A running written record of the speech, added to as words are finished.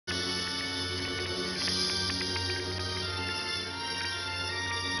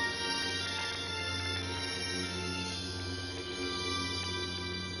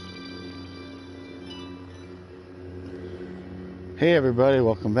Hey everybody,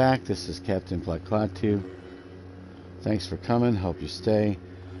 welcome back. This is Captain Black Cloud 2. Thanks for coming, hope you stay.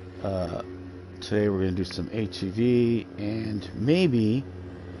 Today we're going to do some HEV and maybe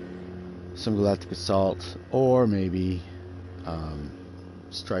some Galactic Assault, or maybe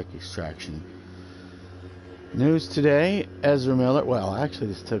Strike Extraction. News today, Ezra Miller, well actually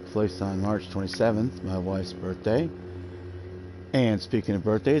this took place on March 27th, my wife's birthday. And speaking of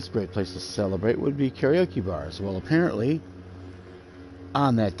birthdays, a great place to celebrate would be karaoke bars. Well, apparently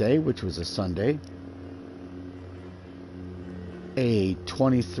on that day, which was a Sunday, a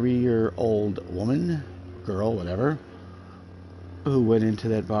 23-year-old woman, girl, whatever, who went into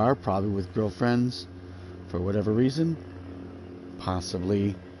that bar, probably with girlfriends, for whatever reason,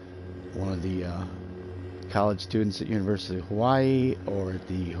 possibly one of the college students at University of Hawaii or at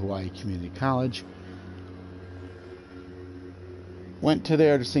the Hawaii Community College, went to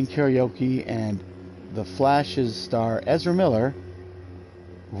there to sing karaoke, and the Flash's star, Ezra Miller,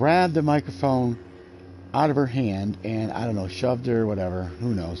 grabbed the microphone out of her hand and, I don't know, shoved her or whatever,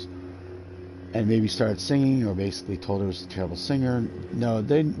 who knows, and maybe started singing, or basically told her she was a terrible singer. No,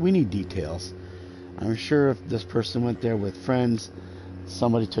 we need details. I'm sure if this person went there with friends,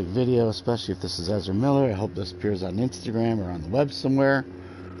 somebody took video, especially if this is Ezra Miller. I hope this appears on Instagram or on the web somewhere.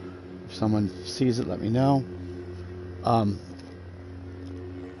 If someone sees it, let me know.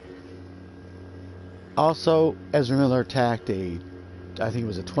 Also, Ezra Miller attacked I think it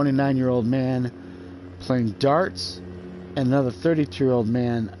was a 29-year-old man playing darts, and another 32-year-old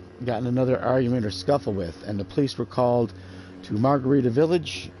man got in another argument or scuffle with, and the police were called to Margarita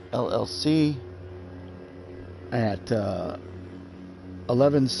Village, LLC, at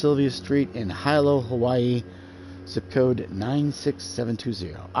 11 Sylvia Street in Hilo, Hawaii, zip code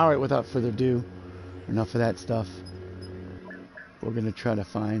 96720. Alright, without further ado, enough of that stuff. We're going to try to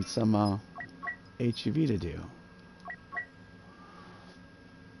find some HEV to do.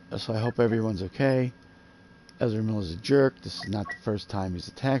 So I hope everyone's okay. Ezra Miller's a jerk. This is not the first time he's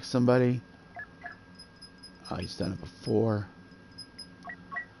attacked somebody. He's done it before.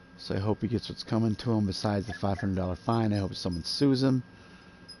 So I hope he gets what's coming to him besides the $500 fine. I hope someone sues him.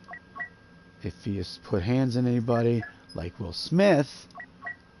 If he has put hands on anybody, like Will Smith,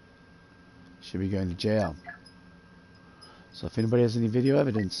 should be going to jail. So if anybody has any video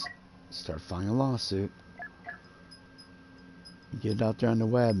evidence, start filing a lawsuit. Get it out there on the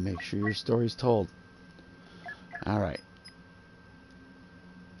web. Make sure your story's told. Alright.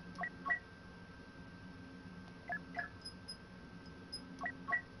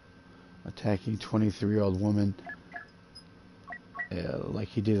 Attacking 23-year-old woman. Like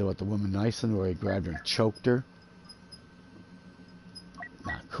he did with the woman in Iceland, where he grabbed her and choked her.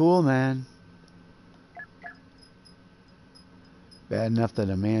 Not cool, man. Bad enough that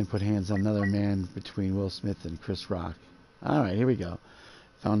a man put hands on another man between Will Smith and Chris Rock. Alright, here we go.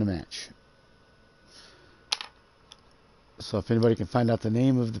 Found a match. So if anybody can find out the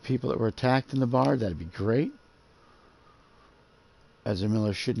name of the people that were attacked in the bar, that'd be great. Ezra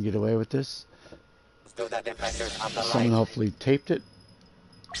Miller shouldn't get away with this. Someone hopefully taped it.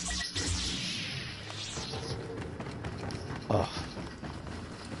 Oh.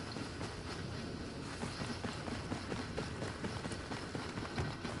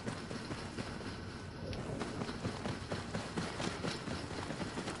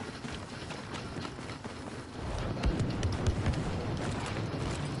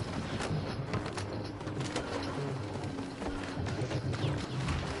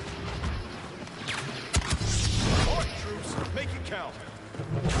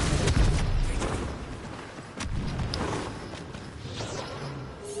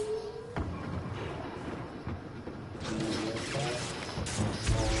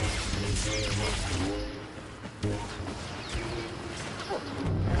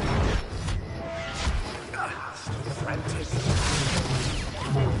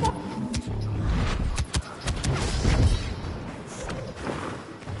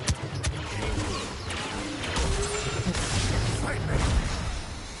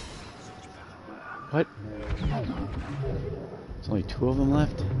 What? There's only 2 of them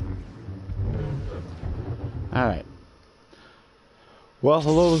left? Alright. Well,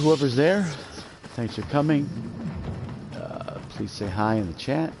 hello to whoever's there. Thanks for coming. Please say hi in the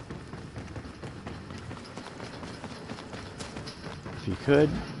chat, if you could.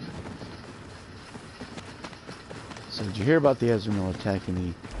 So did you hear about the Ezra Miller attacking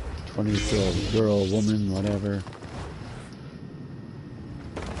the 20-year-old girl, woman, whatever?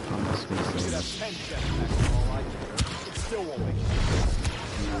 I'm just going to say this.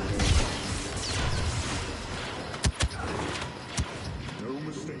 No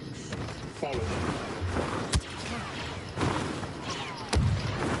mistakes. Follow me.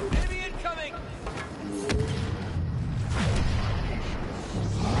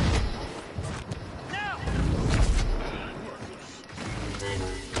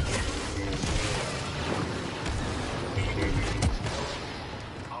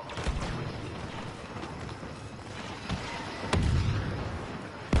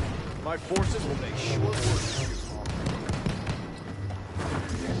 My forces will make short work of you.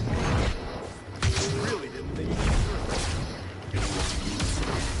 Really didn't think you could.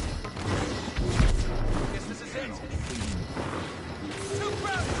 Guess this is it. Too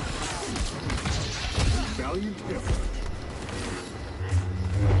crowded. Valiant effort.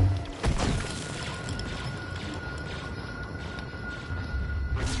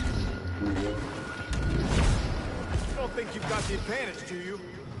 You don't think you've got the advantage, do you?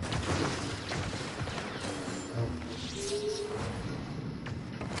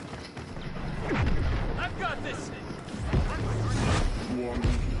 I've got this! One,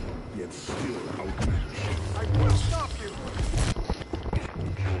 yet still outmatched. I will stop you!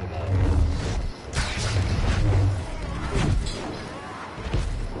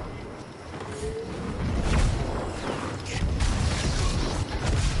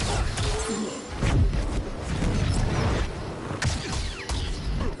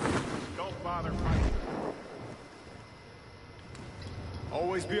 Don't bother fighting.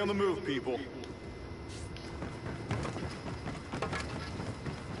 Always be on the move, people.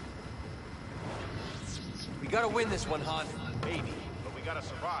 We gotta win this one, Han. Maybe, but we gotta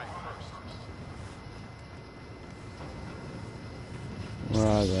survive first. Where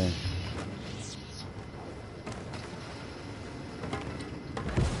are they?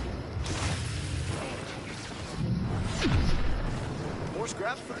 More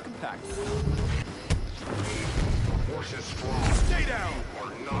scraps for the compact. Force is strong. Stay down! Or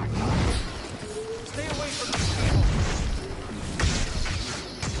not. Stay away from the people!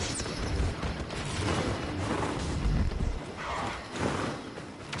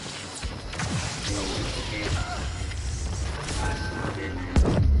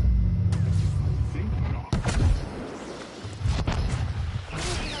 Think not.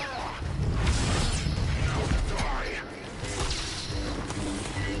 Now die.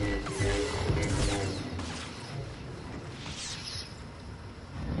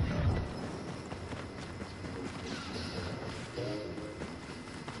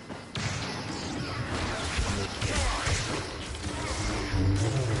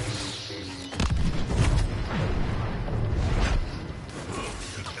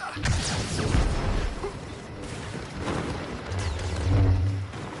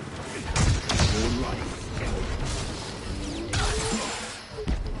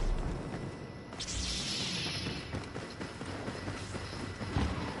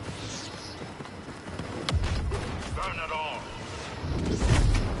 Burn it all.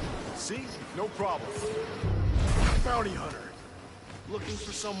 See? No problem. Bounty hunter. Looking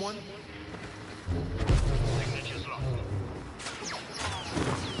for someone? Signature's locked.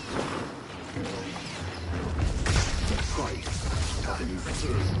 Price. Time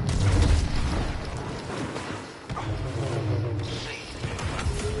served.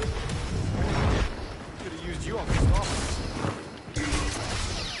 Could have used you on this office.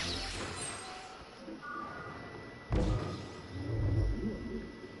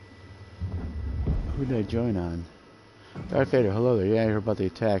 Who did I join on? Darth Vader, hello there. Yeah, I heard about the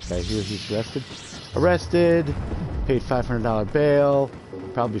attack. I hear he's arrested. Arrested! Paid $500 bail.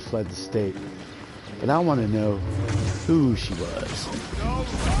 Probably fled the state. But I want to know who she was. No!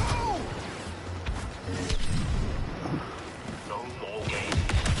 No! No more game.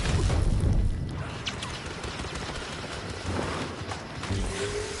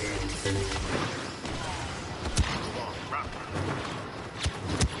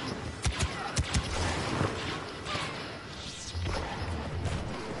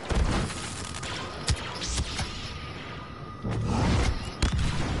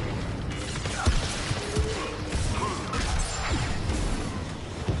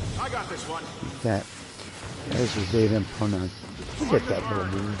 I got this one. That Ezra Dave and Ponan. Look at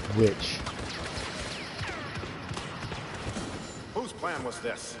that little witch. Whose plan was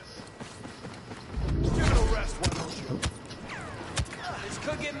this? Give it a rest, why don't you? This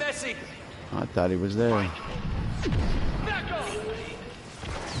could get messy. I thought he was there. Back off!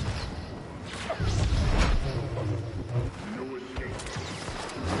 No escape.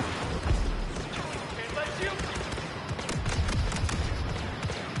 Can't let you.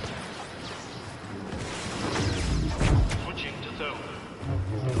 Switching to zone.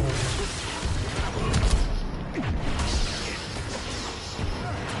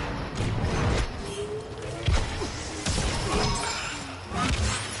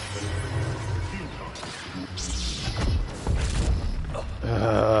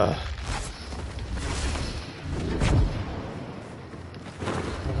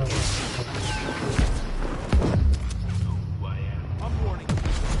 I'm warning you.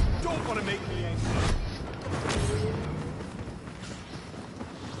 Don't want to make me angry.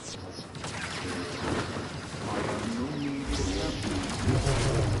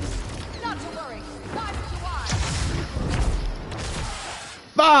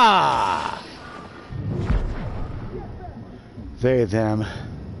 Bah! They, them.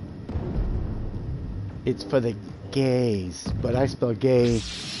 It's for the gays, but I spell gay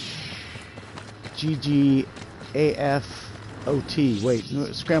G-G-A-F-O-T. Wait,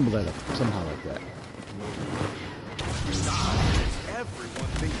 no, scramble that up somehow like that.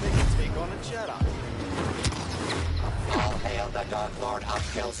 Everyone thinks they can take on a Jedi. All hail the Dark Lord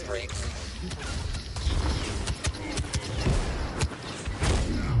of Kill Streaks.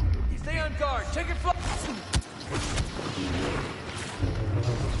 Stay on guard. Take your flight.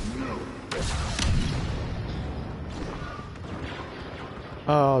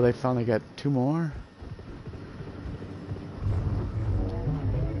 Oh, they finally got 2 more?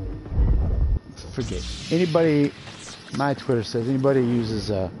 Forget. Anybody, my Twitter says, anybody uses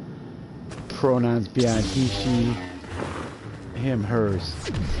pronouns beyond he, she, him, hers.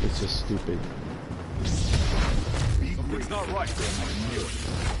 It's just stupid. Something's not right.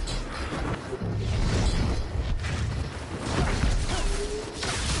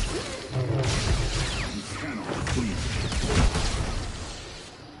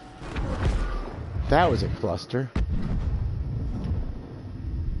 That was a cluster.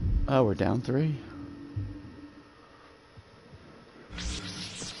 Oh, we're down 3.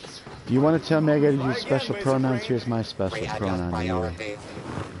 If you want to tell me I gotta use special pronouns, here's my special Readjust pronoun anyway. priorities.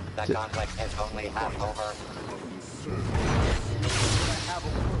 The conflict is only half over.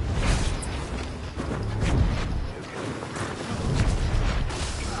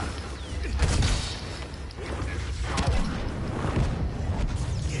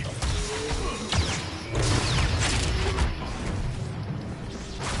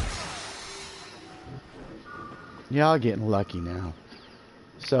 Y'all getting lucky now.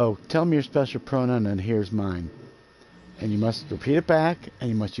 So tell me your special pronoun and here's mine. And you must repeat it back and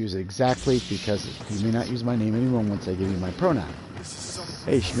you must use it exactly because you may not use my name anymore once I give you my pronoun.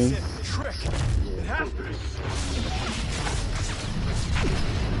 Hey Shmi. Trick. It happened.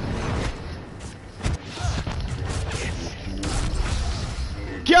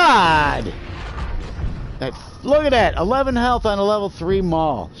 God! Look at that! 11 health on a level 3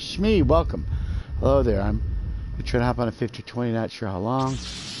 Maul. Shmi, welcome. Hello there, I'm trying to hop on a 50-20, not sure how long.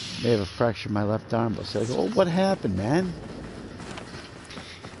 May have a fracture in my left arm, but so I go, oh, what happened, man?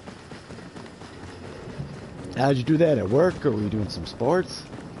 How'd you do that, at work, or were you doing some sports?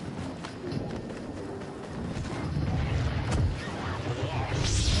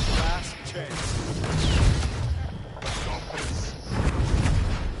 Last chance.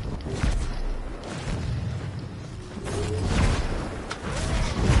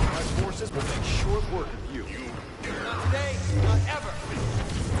 My forces will make short work of you. Not today, not ever.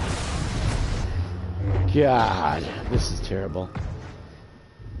 God, this is terrible.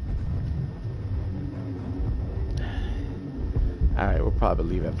 Alright, we'll probably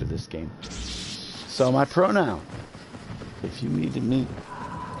leave after this game. So my pronoun. If you need to meet...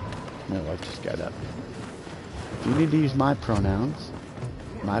 My wife just got up. If you need to use my pronouns,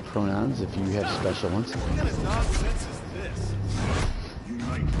 if you have special ones. What kind of nonsense is this?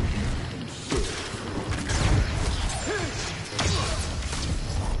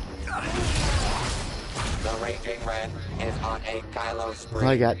 The Raging Red is on a Kylo spree. Well,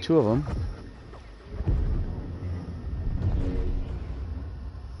 I got 2 of them.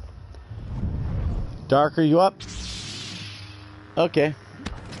 Dark, are you up? Okay.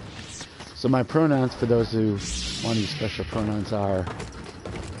 So my pronouns, for those who want to use special pronouns, are,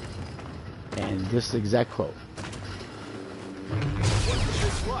 and this exact quote.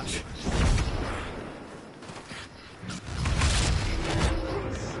 What's clutch?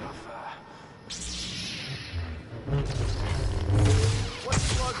 What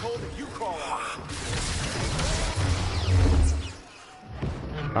slug hole did you crawl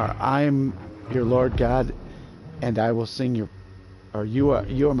out? I'm your Lord God, and I will sing your, or you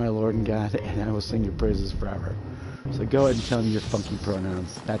are my Lord and God, and I will sing your praises forever. So go ahead and tell me your funky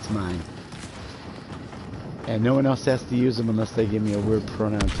pronouns. That's mine. And no one else has to use them unless they give me a weird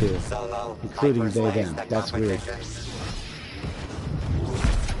pronoun too, Solo, including they, hyperslaves them. the That's weird. competition.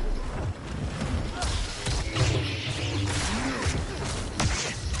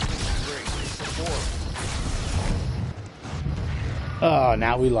 Oh,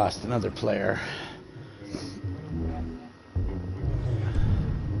 now we lost another player.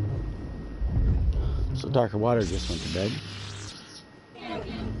 So Darker Water just went to bed.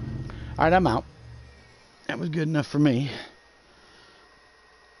 Alright, I'm out. That was good enough for me.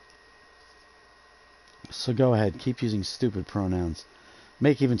 So go ahead, keep using stupid pronouns.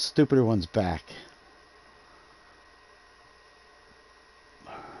 Make even stupider ones back.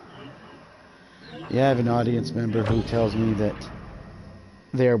 Yeah, I have an audience member who tells me that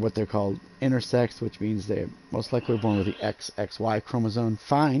they're what they're called intersex, which means they're most likely born with the XXY chromosome.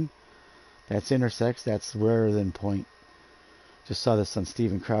 Fine. That's intersex. That's rarer than point. Just saw this on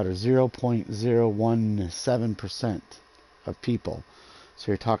Steven Crowder. 0.017% of people. So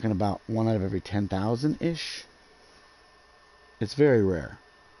you're talking about 1 out of every 10,000-ish. It's very rare.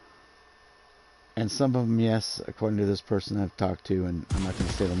 And some of them, yes, according to this person I've talked to, and I'm not going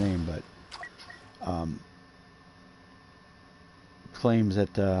to say the name, but claims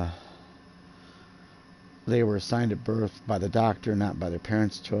that they were assigned at birth by the doctor, not by their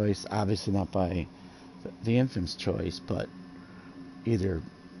parents' choice. Obviously not by the infant's choice, but either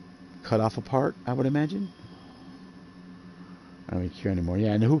cut off a part, I would imagine. I don't even care anymore.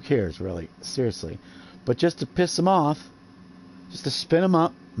 Yeah, and who cares, really? Seriously. But just to piss them off, just to spin them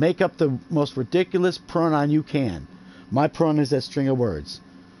up, make up the most ridiculous pronoun you can. My pronoun is that string of words.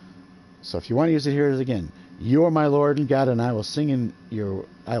 So if you want to use it, here it is again. You are my Lord and God, and I will sing your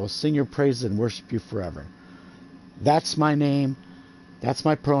praises and worship you forever. That's my name. That's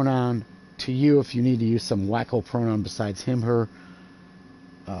my pronoun. To you, if you need to use some wacko pronoun besides him, her,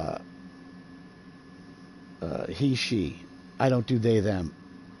 he, she. I don't do they, them.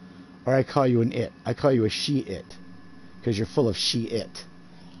 Or I call you an it. I call you a she, it. Because you're full of she, it.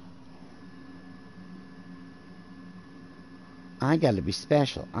 I gotta be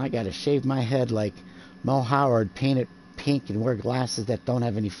special. I gotta shave my head like Mo Howard, paint it pink, and wear glasses that don't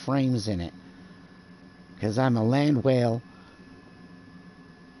have any frames in it. Because I'm a land whale.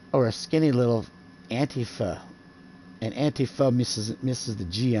 Or a skinny little Antifa. And Antifa misses the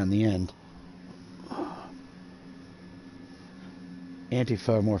G on the end.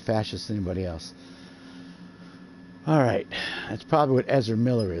 Antifa are more fascist than anybody else. Alright. That's probably what Ezra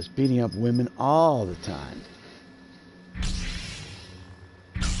Miller is. Beating up women all the time.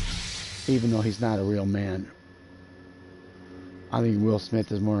 Even though he's not a real man. I think Will Smith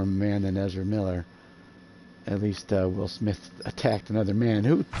is more of a man than Ezra Miller. At least Will Smith attacked another man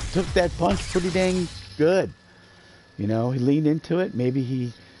who took that punch pretty dang good. You know, he leaned into it. Maybe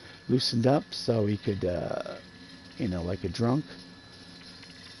he loosened up so he could, you know, like a drunk,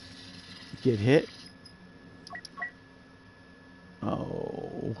 get hit.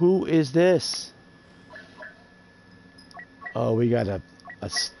 Oh, who is this? Oh, we got a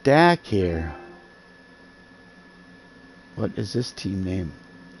stack here. What is this team name?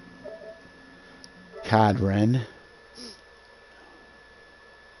 Cadren.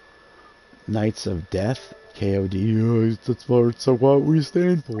 Knights of Death. KOD. That's what we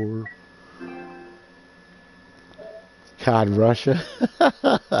stand for. COD Russia.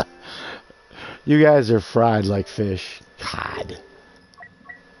 You guys are fried like fish. COD.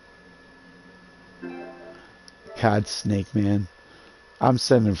 COD Snake Man. I'm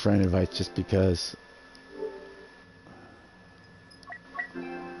sending friend invites just because.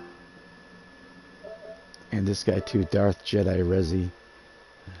 And this guy too, Darth Jedi Rezi.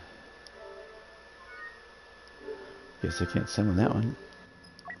 Guess I can't send him that one.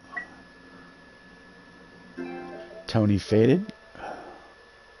 Tony Faded.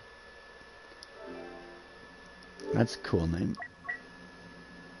 That's a cool name.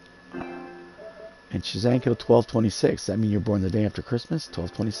 And Shazanko 1226. I mean, you're born the day after Christmas?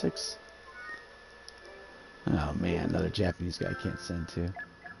 1226? Oh man, another Japanese guy I can't send to.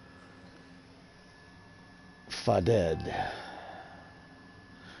 Faded.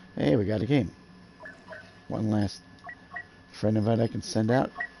 Hey, we got a game. One last friend invite I can send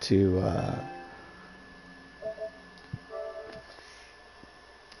out to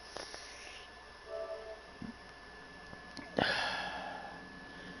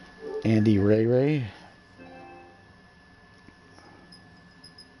Andy Ray.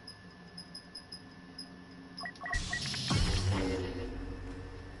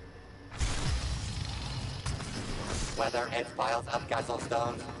 Whether it's files of castle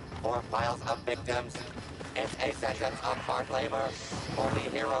stones or files of victims, it's a session of hard labor for the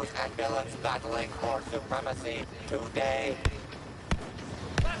heroes and villains battling for supremacy today.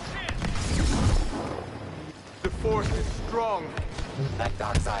 The force is strong. The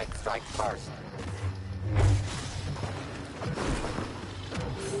dark side strikes first.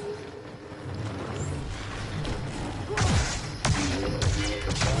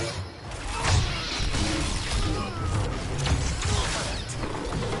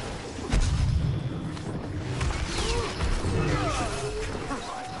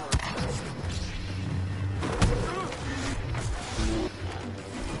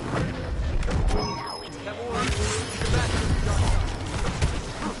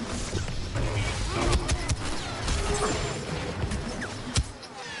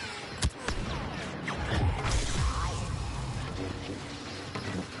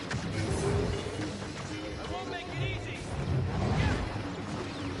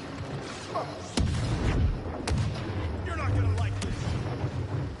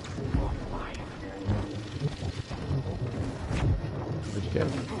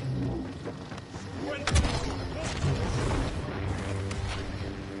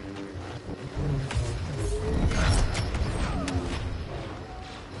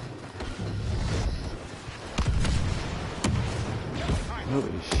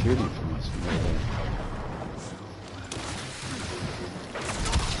 Nobody's shooting from us from over there.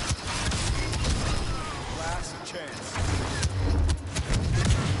 Last chance.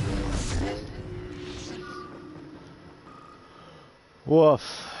 Woof.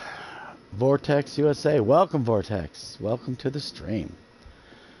 Vortex USA. Welcome, Vortex. Welcome to the stream.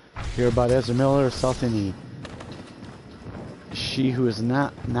 Hear about Ezra Miller assaulting the she who is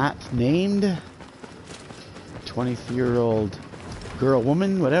not named 23-year-old girl,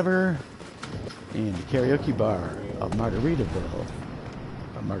 woman, whatever, in the karaoke bar of Margaritaville.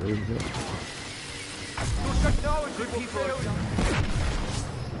 Good people.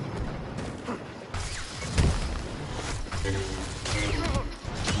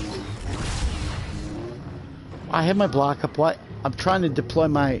 I have my block up. What? I'm trying to deploy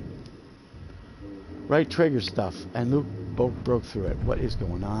my right trigger stuff, and Luke broke through it. What is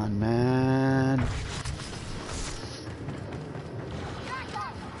going on, man?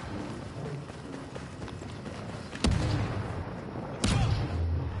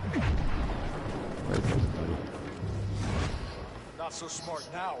 Where is it, buddy? Not so smart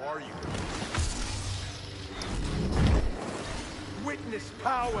now, are you? Witness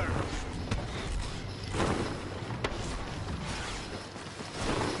power!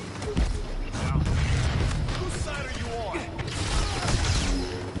 Whose side are you on?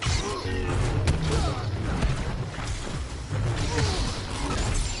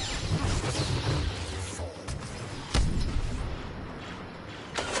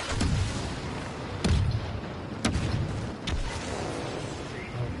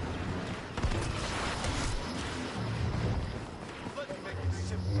 Let me make it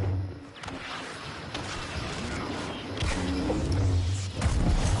simple.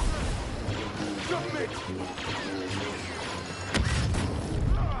 Submit!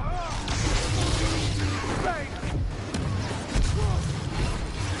 Bang!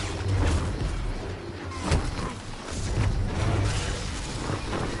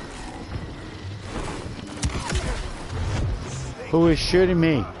 Who is shooting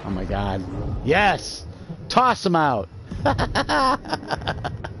me? Oh my god. Yes! Toss him out!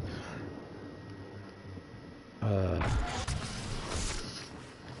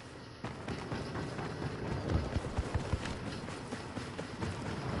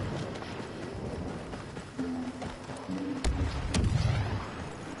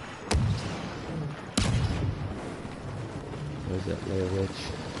 Where's that Leia Witch?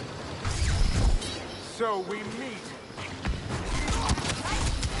 So we meet.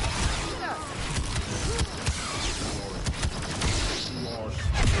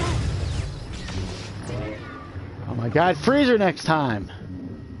 Oh my god, freezer next time!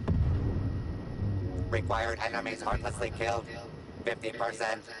 Required enemies heartlessly killed.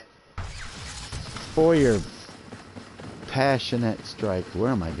 50%. For your passionate strike.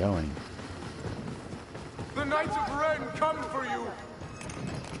 Where am I going? The Knights of Ren come for you!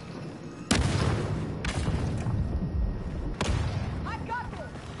 I got this!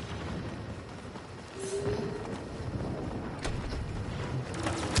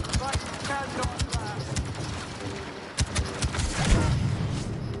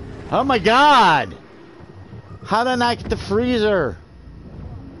 Oh my god! How did I not get the freezer?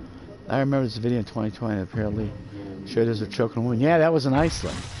 I remember this video in 2020 that apparently showed us a choking a woman. Yeah, that was in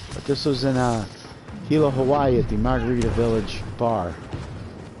Iceland. But this was in Hilo, Hawaii at the Margarita Village bar.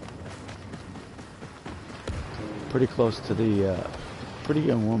 Pretty close to the pretty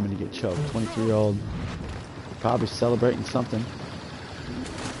young woman to get choked. 23-year-old. Probably celebrating something.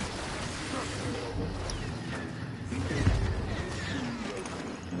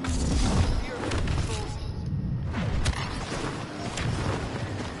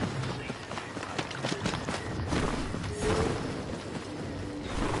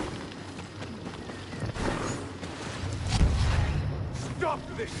 Stop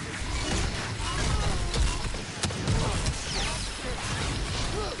this!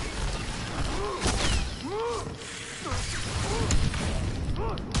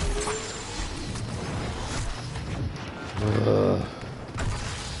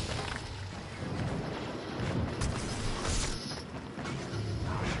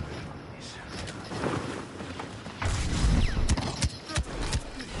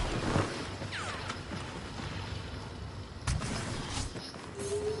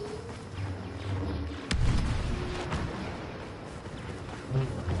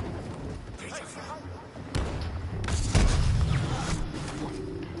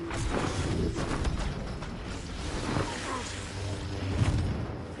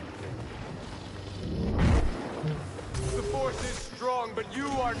 but you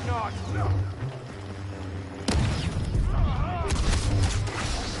are not.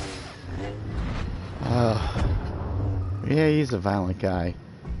 Yeah, he's a violent guy.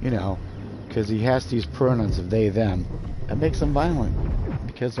 You know, because he has to use pronouns of they, them. That makes them violent.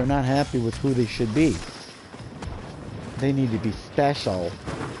 Because they're not happy with who they should be. They need to be special.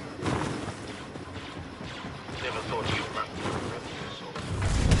 Never thought you were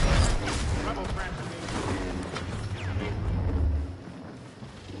rebel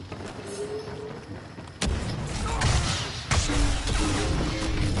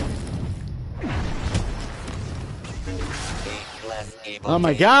Oh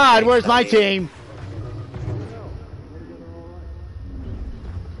my God, where's my team?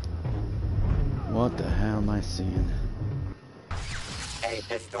 What the hell am I seeing? A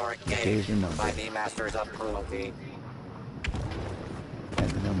historic Here's your game number. by the masters of cruelty. And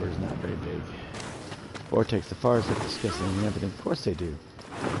the number is not very big. Vortex, the FARs look disgusting and everything. Of course they do.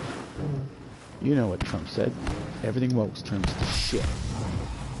 You know what Trump said. Everything woke turns to shit.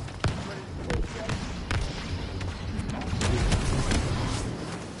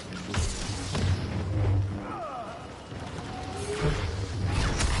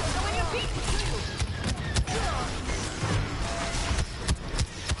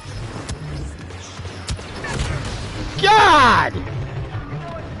 God!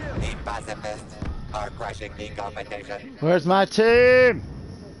 The pacifists are crushing the competition. Where's my team?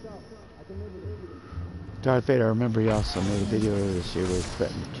 Darth Vader, I remember he also made a video earlier this year where he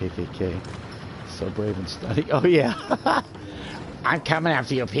threatened the KKK. So brave and stunning. Oh yeah. I'm coming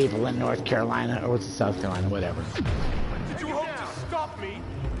after you people in North Carolina, or what's it, South Carolina, whatever. Did you hope to stop me?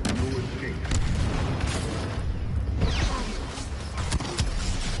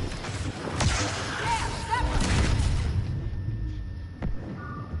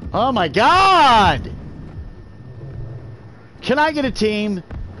 Oh my God! Can I get a team?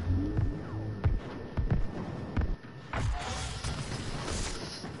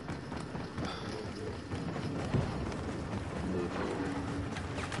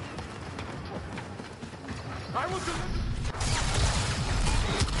 I will do.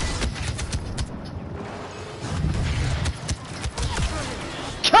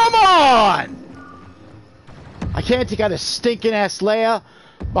 Come on! I can't take out a stinking ass Leia.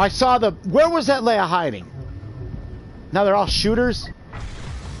 I saw the... Where was that Leia hiding? Now they're all shooters?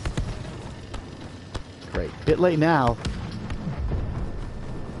 Great. Bit late now.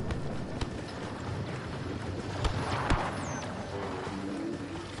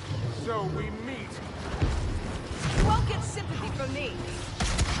 So we meet. You won't get sympathy from me.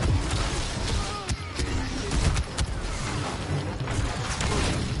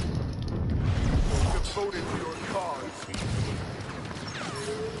 Devoted to your cause.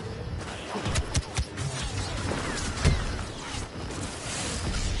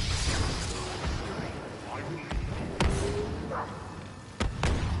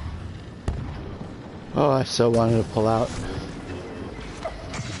 Oh, I so wanted to pull out. I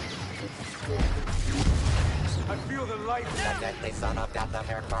feel the light. The deadly son of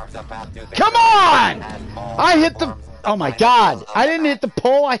Dathomir carves a path to victory. Come on! As all I hit the... forms Oh my define God! the I didn't hit the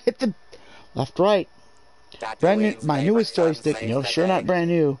pole, I hit the... Left, right. Brand new, Tatooine's my favorite newest son joystick, says no, the sure day not brand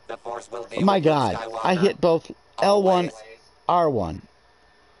new. the Force will be Oh my with you, God, I Skywalker. hit both L1, Always. R1.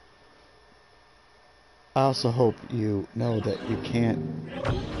 I also hope you know that you can't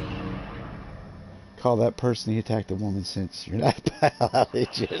call that person who attacked a woman since you're not a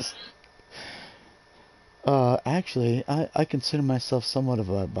biologist. Actually, I consider myself somewhat of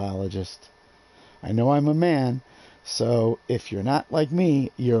a biologist. I know I'm a man, so if you're not like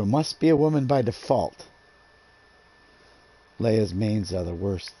me, you must be a woman by default. Leia's mains are the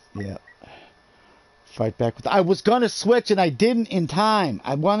worst. Yeah. Fight back with... I was going to switch and I didn't in time.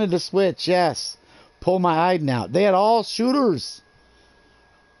 I wanted to switch, yes. Pull my Iden out. They had all shooters.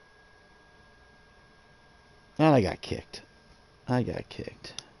 And I got kicked. I got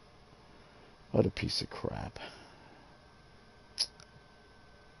kicked. What a piece of crap.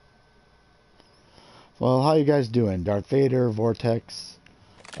 Well, how you guys doing? Darth Vader, Vortex.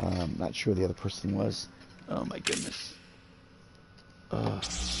 Not sure who the other person was. Oh my goodness.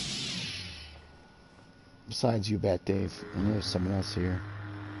 Besides you, Bat Dave. And there's someone else here.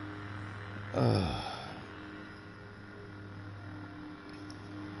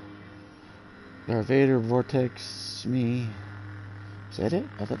 Darth Vader, Vortex, me. Is that it?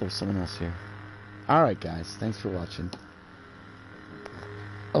 I thought there was someone else here. Alright guys, thanks for watching.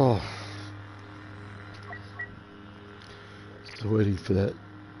 Oh. Still waiting for that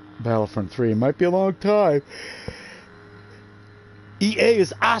Battlefront 3. It might be a long time. EA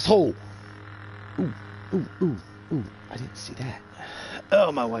is asshole! Ooh, ooh, ooh, ooh. I didn't see that.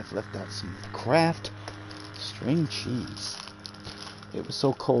 Oh, my wife left out some Kraft string cheese. It was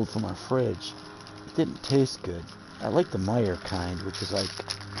so cold from our fridge. It didn't taste good. I like the Meyer kind, which is like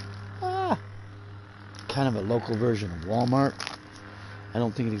kind of a local version of Walmart. I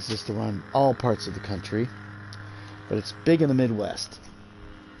don't think it exists around all parts of the country, but it's big in the Midwest.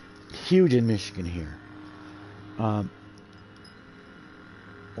 Huge in Michigan here. One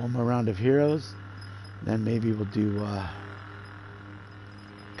more round of heroes, then maybe we'll do a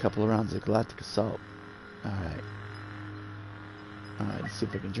couple of rounds of Galactic Assault. Alright, let's see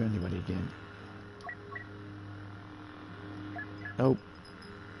if I can join anybody again. Nope.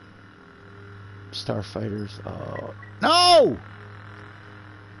 Starfighters. Oh. No!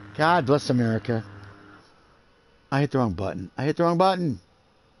 God bless America. I hit the wrong button.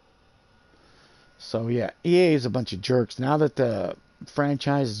 So yeah, EA is a bunch of jerks. Now that the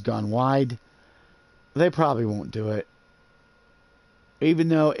franchise has gone wide, they probably won't do it. Even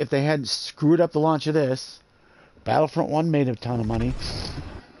though if they hadn't screwed up the launch of this, Battlefront 1 made a ton of money.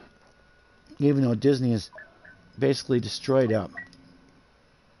 Even though Disney has basically destroyed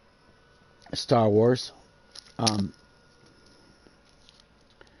Star Wars.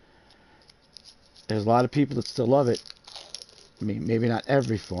 There's a lot of people that still love it. I mean, maybe not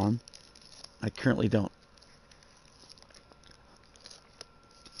every form. I currently don't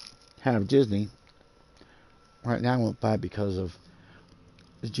have Disney. Right now I won't buy it because of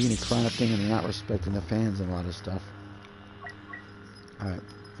the Genie Carano thing, and they're not respecting the fans and a lot of stuff. Alright,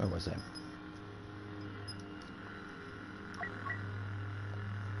 where was I?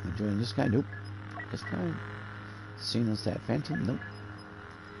 Am I doing this guy? Nope. This guy? Xenos that Phantom? Nope.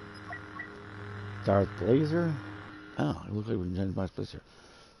 Darth Blazer? Oh, it looks like we're doing Darth Blazer.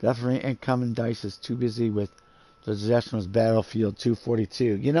 Definitely incoming dice is too busy with the disastrous Battlefield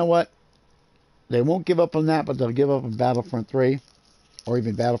 242. You know what? They won't give up on that, but they'll give up on Battlefront 3 or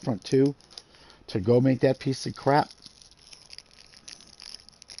even Battlefront 2 to go make that piece of crap.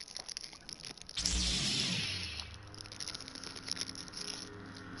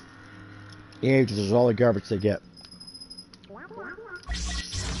 EA is all the garbage they get.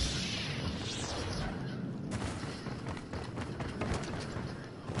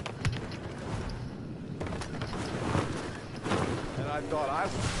 I thought I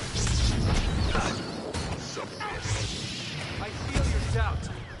was. I feel your doubt.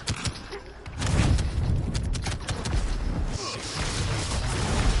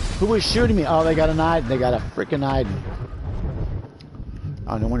 Who was shooting me? Oh, they got an Iden. They got a freaking Iden.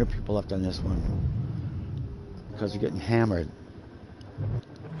 Oh, no wonder people left on this one. Because they're getting hammered.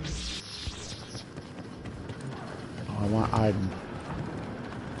 Oh, I want Iden.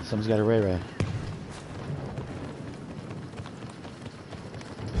 Someone's got a Ray Ray.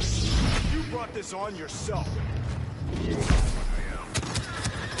 Brought this on yourself.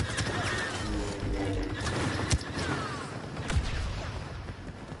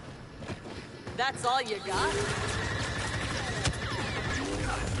 That's all you got?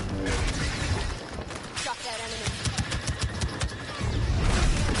 Shot that enemy.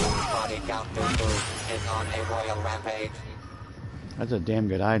 Body count is on a royal rampage. That's a damn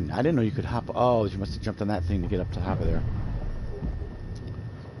good Iden. I didn't know you could hop. Oh, you must have jumped on that thing to get up to the top of there.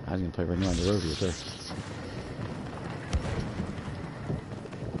 I was gonna play right now on the road with her.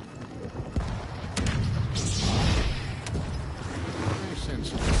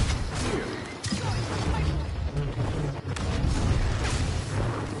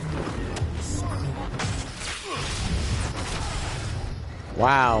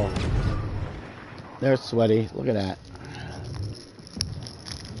 Wow. They're sweaty. Look at that.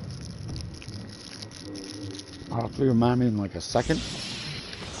 All three remind me in like a second.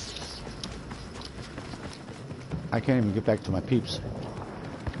 I can't even get back to my peeps.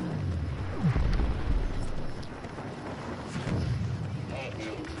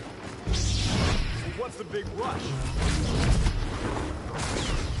 What's the big rush?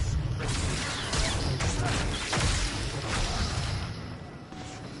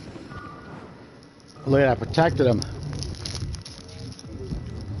 Look at that, I protected him.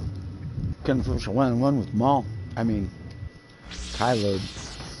 Couldn't finish a 1-on-1 with Maul. I mean, Kylo.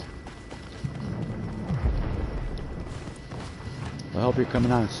 I hope you're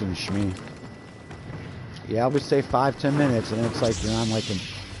coming on soon, Shmi. Yeah, I always say 5-10 minutes, and it's like you're on like in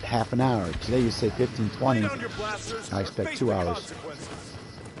half an hour. Today you say 15-20. I expect 2 hours.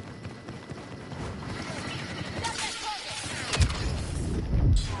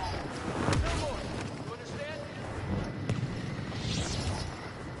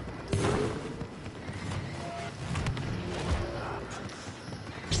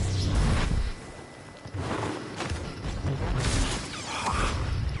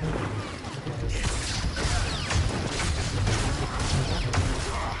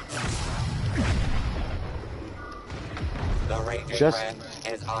 raging Just Ren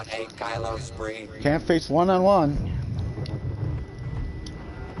is on a Kylo spree. can't face one-on-one.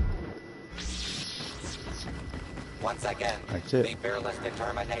 Once again, That's it. the fearless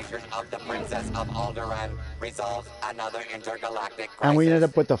determination of the Princess of Alderaan resolves another intergalactic crisis. And we ended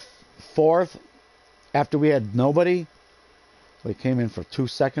up with the fourth after we had nobody. We came in for 2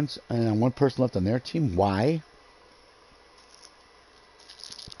 seconds and then one person left on their team. Why?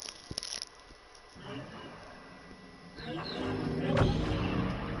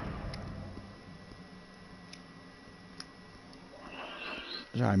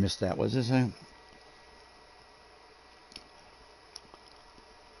 Sorry, I missed that. What's this saying?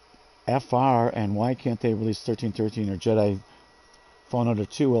 FR, and why can't they release 1313 or Jedi Fallen Order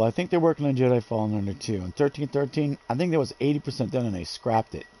 2? Well, I think they're working on Jedi Fallen Order 2. And 1313, I think that was 80% done and they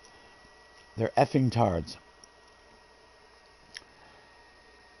scrapped it. They're effing tards.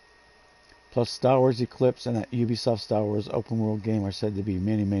 Plus, Star Wars Eclipse and that Ubisoft Star Wars open world game are said to be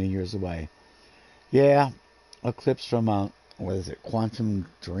many, many years away. Yeah, Eclipse from, what is it, Quantum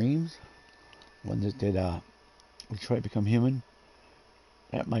Dreams? When did Detroit Become Human?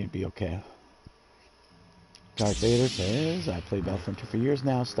 That might be okay. Darth Vader says, I played Battlefront 2 for years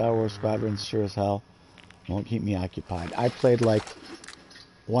now. Star Wars Squadrons sure as hell won't keep me occupied. I played like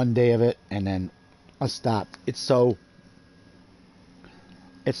one day of it and then I stopped. It's so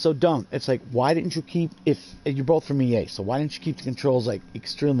dumb. It's like, why didn't you keep, if you're both from EA, so why didn't you keep the controls like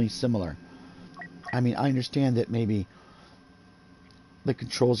extremely similar? I mean, I understand that maybe the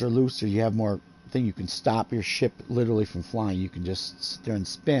controls are looser. You have more thing. You can stop your ship literally from flying. You can just sit there and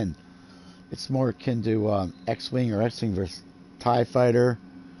spin. It's more akin to X-Wing or X-Wing versus TIE Fighter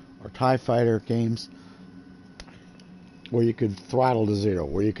or TIE Fighter games where you could throttle to zero,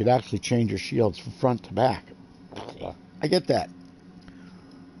 where you could actually change your shields from front to back. I get that.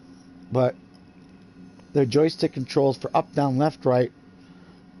 But the joystick controls for up, down, left, right,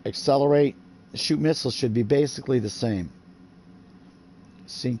 accelerate, shoot missiles should be basically the same.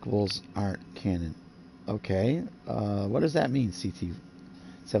 Sequels aren't canon. Okay. What does that mean,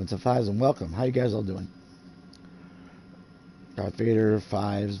 CT725s? And welcome. How you guys all doing? Darth Vader,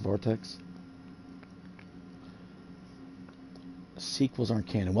 Fives, Vortex. Sequels aren't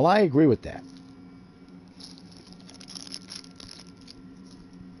canon. Well, I agree with that.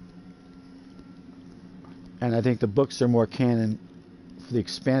 And I think the books are more canon for the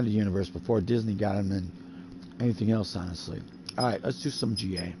expanded universe before Disney got them than anything else, honestly. Alright, let's do some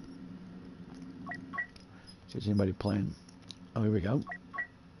GA. Is anybody playing? Oh, here we go.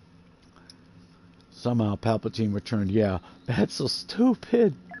 Somehow Palpatine returned. Yeah, that's so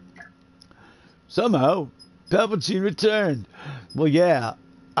stupid. Somehow Palpatine returned. Well, yeah,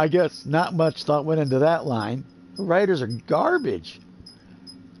 I guess not much thought went into that line. The writers are garbage.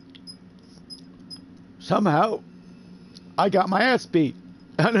 Somehow I got my ass beat.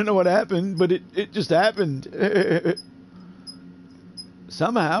 I don't know what happened, but it just happened.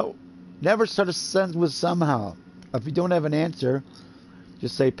 Somehow. Never start a sentence with somehow. If you don't have an answer,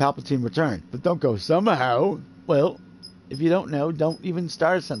 just say Palpatine returned. But don't go somehow. Well, if you don't know, don't even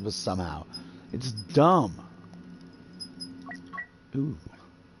start a sentence with somehow. It's dumb. Ooh.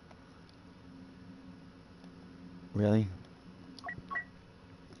 Really?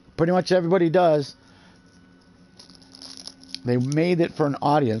 Pretty much everybody does. They made it for an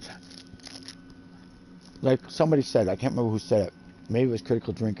audience. Like somebody said, I can't remember who said it. Maybe it was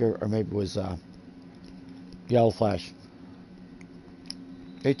Critical Drinker, or maybe it was Yellow Flash.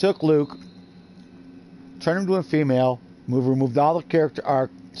 They took Luke, turned him into a female, removed all the character arc,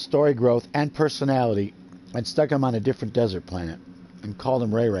 story growth, and personality, and stuck him on a different desert planet, and called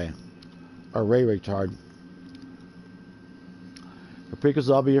him Ray Ray, or Ray Ray Tard. The prequels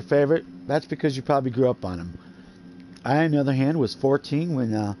will all be your favorite. That's because you probably grew up on them. I, on the other hand, was 14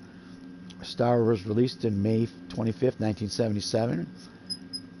 when Star Wars was released in May 25th, 1977.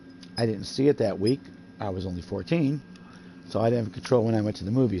 I didn't see it that week. I was only 14, so I didn't have control when I went to the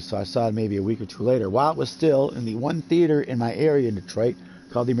movies. So I saw it maybe a week or two later, while it was still in the one theater in my area in Detroit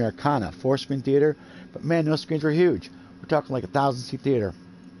called the Americana, 4-screen theater. But man, those screens were huge. We're talking like a 1,000-seat theater.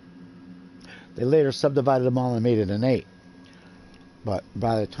 They later subdivided them all and made it an 8. But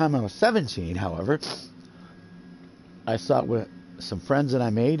by the time I was 17, however, I saw it with some friends that I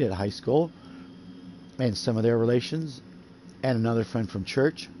made at high school and some of their relations and another friend from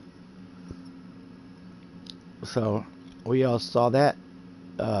church. So we all saw that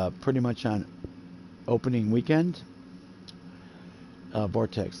pretty much on opening weekend.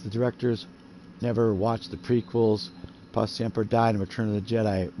 Vortex. The directors never watched the prequels. Plus the Emperor died in Return of the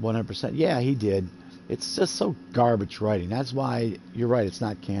Jedi 100%. Yeah, he did. It's just so garbage writing. That's why you're right, it's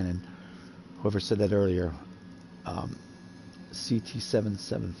not canon. Whoever said that earlier.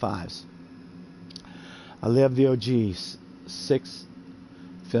 CT775s. I love the OGs. 6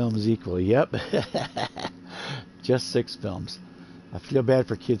 films equally. Yep. Just 6 films. I feel bad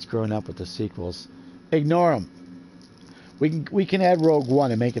for kids growing up with the sequels. Ignore them. We can add Rogue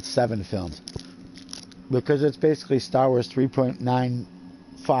One and make it 7 films. Because it's basically Star Wars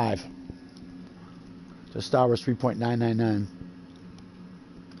 3.95. So Star Wars 3.999.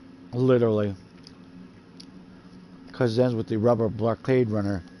 Literally. Because it ends with the rubber blockade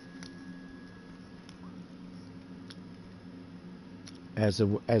runner as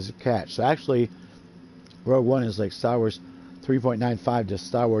a catch. So actually, Rogue One is like Star Wars 3.95 to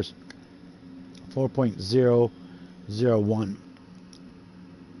Star Wars 4.001.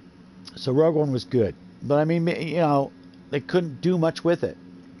 So Rogue One was good. But I mean, you know, they couldn't do much with it,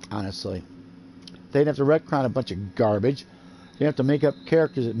 honestly. They'd have to retcon a bunch of garbage. They have to make up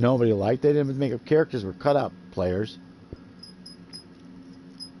characters that nobody liked. They didn't have to make up characters that were cut up players.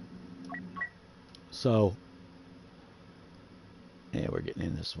 So, yeah, we're getting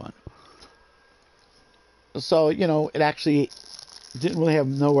in this one. So, you know, it actually didn't really have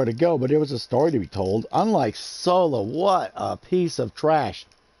nowhere to go, but there was a story to be told. Unlike Solo, what a piece of trash.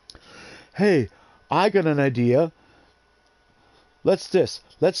 Hey, I got an idea. Let's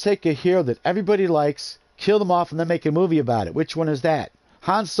take a hero that everybody likes, kill them off, and then make a movie about it. Which one is that?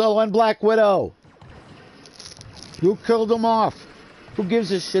 Han Solo and Black Widow. You killed them off. Who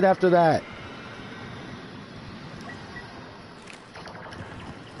gives a shit after that?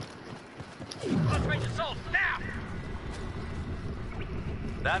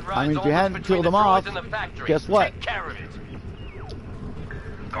 I mean, if you hadn't killed them off, guess what? Take care of it.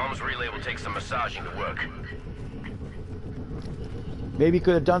 Comms relay will take some massaging to work. Maybe you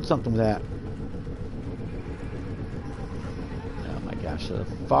could have done something with that. Oh my gosh, as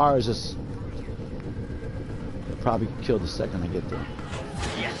far as this, I'll probably kill the second I get there.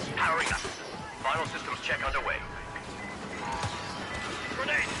 Yes, powering up. Final systems check underway.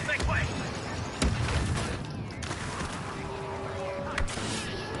 Grenades, make way.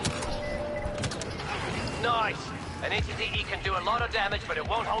 Nice. An ATTE can do a lot of damage, but it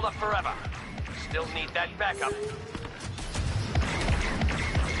won't hold up forever. Still need that backup.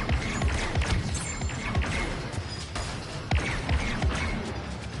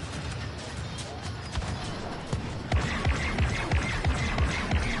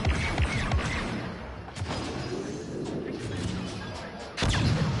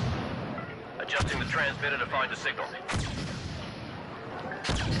 Adjusting the transmitter to find a signal.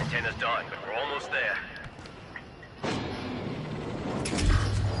 Antenna's dying, but we're almost there.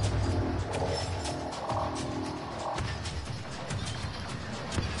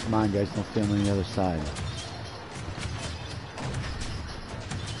 Come on, guys, no family on the other side.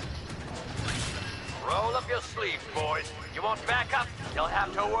 Roll up your sleeves, boys. You want backup? You'll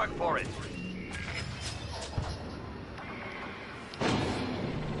have to work for it.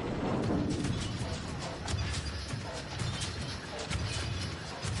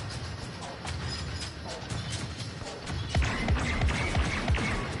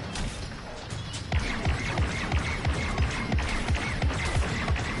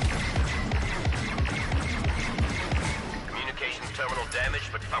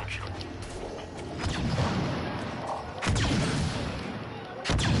 Damaged but functional.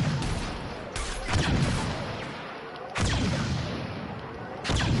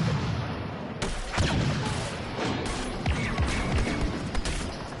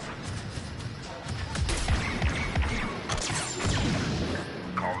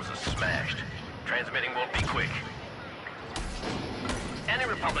 Comms are smashed. Transmitting won't be quick.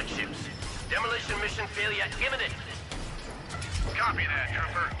 Anti-Republic ships. Demolition mission failure imminent. Copy that,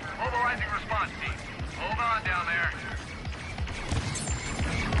 Trooper. Mobilizing response team. Hold on down there.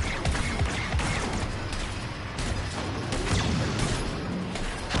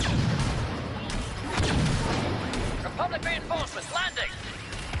 Republic reinforcements landing!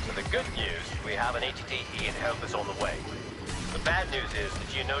 So the good news, we have an ATTE and help is on the way. The bad news is the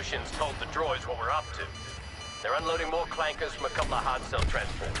Geonosians told the droids what we're up to. They're unloading more clankers from a couple of hard cell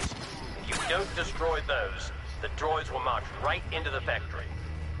transports. If you don't destroy those, the droids will march right into the factory.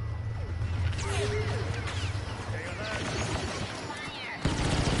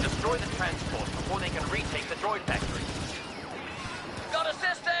 Destroy the transport before they can retake the droid factory. Got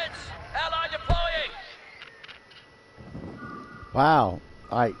assistance! Ally deploying! Wow,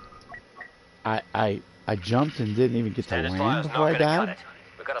 I jumped and didn't even get to Standard land fire's before I not gonna cut died. it.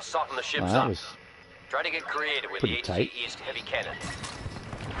 We've got to soften the ships Wow, that up. was Try to get creative with the pretty tight. ATTE's heavy cannon.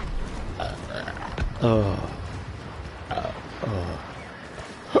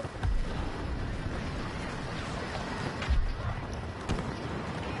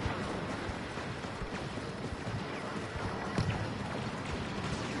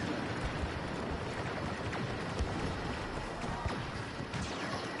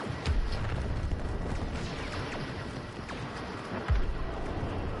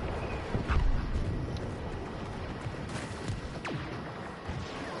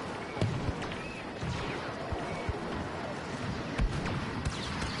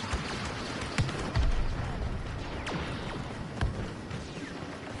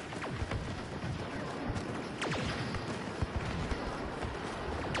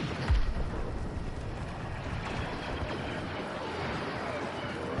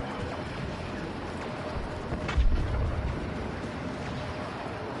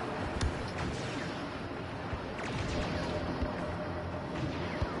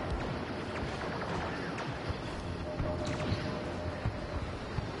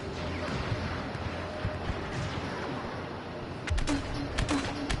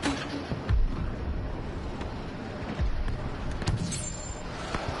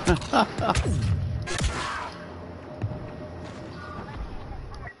 They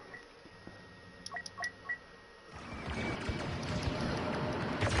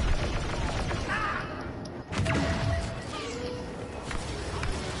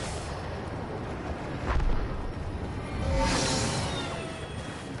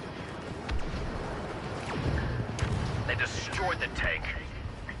destroyed the tank.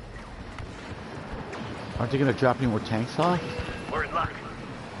 Aren't they gonna drop any more tanks off? We're in luck.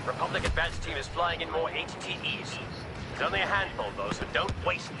 Republic advance team is flying in more HTEs. There's only a handful though, so don't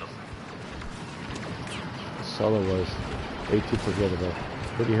waste them. Solo was way too forgettable.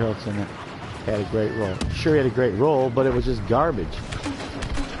 Woody Harrelson had a great role. Sure, he had a great role, but it was just garbage.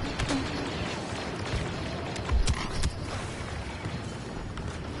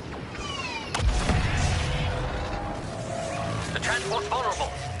 The transport's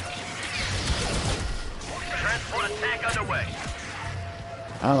vulnerable. Transport attack underway.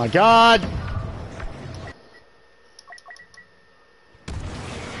 Oh my God!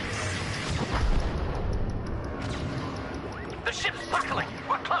 The ship's buckling.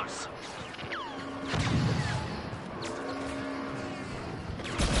 We're close.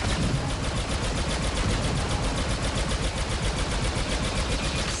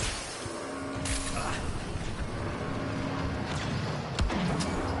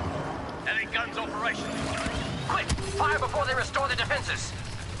 Heavy guns operation. Quick, fire before they restore the defenses.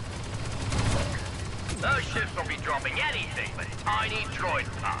 Those ships won't be dropping anything but tiny droid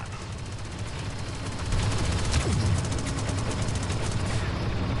parts.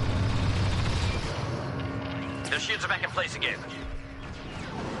 The shields are back in place again.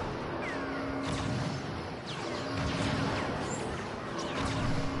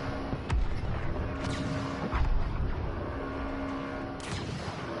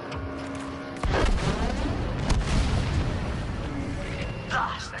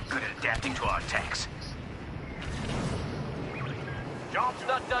 Gosh, they're good at adapting to our attacks. Job's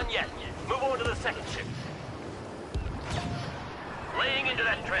not done yet. Move on to the second ship. Laying into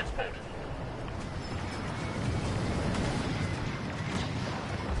that transport.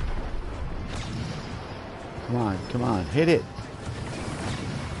 Come on, hit it.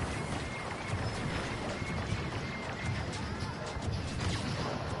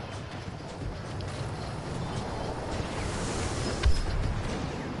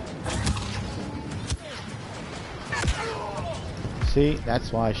 See,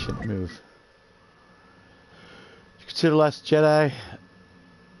 that's why I shouldn't move. You consider Last Jedi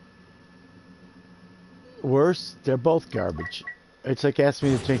worse? They're both garbage. It's like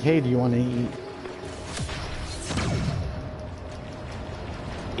asking me to think, hey, do you want to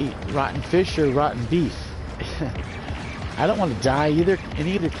eat rotten fish or rotten beef? I don't want to die either in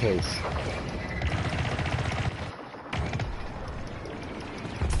either case.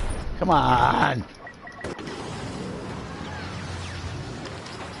 Come on.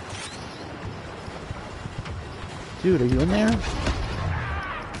 Dude, are you in there?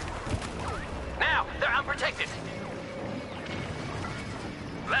 Now, they're unprotected.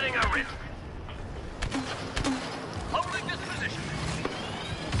 Letting her rip. Holding this position.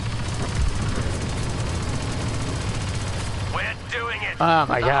 We're doing it. Oh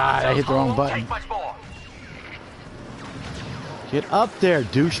my God, I hit the wrong button. Take much more. Get up there,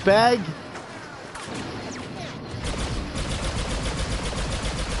 douchebag.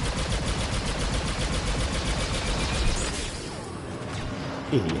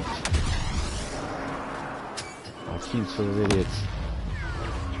 Idiot. Our team's full of idiots.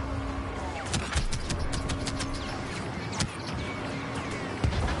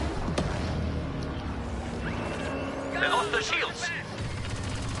 They lost their shields.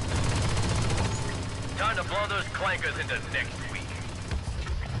 Time to blow those clankers into next week.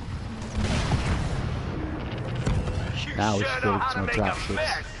 Now we should get some more drop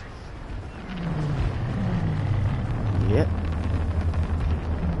ships. Yep.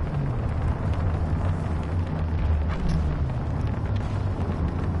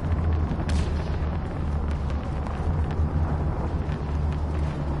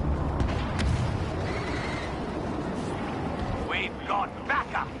 We've got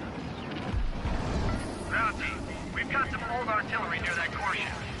backup. Ground team, we've got some old artillery near that core ship.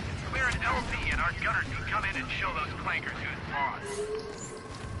 Clear an LZ and our gunners can come in and show those clankers who's boss.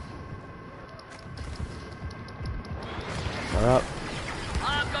 We're up.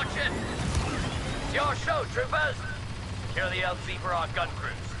 I've got you. It's your show, troopers. Secure the LZ for our gun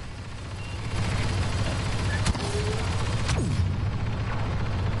crews.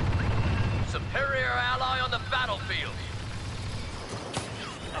 Superior ally on the battlefield.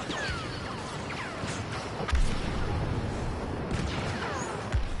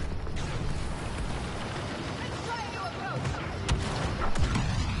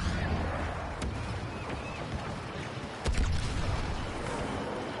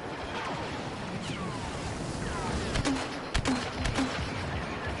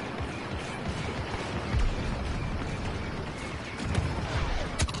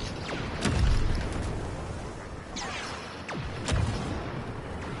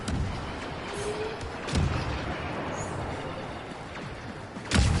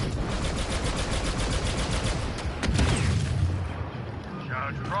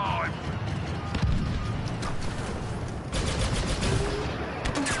 time.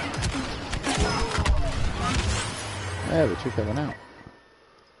 Yeah, we took that one out.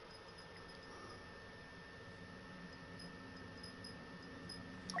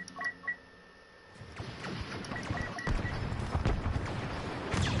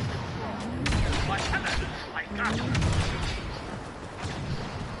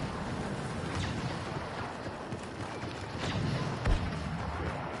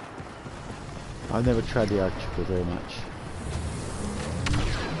 I've never tried the arc trooper very much.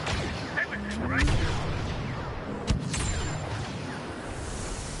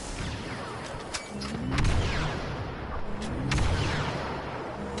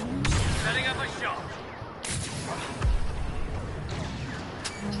 Setting up a shot.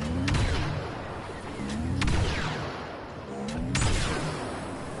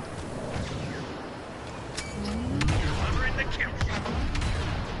 Delivering the kill shot.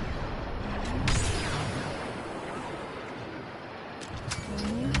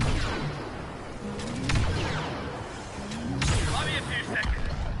 I'll be a few seconds.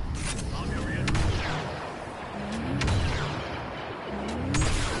 I'll be real.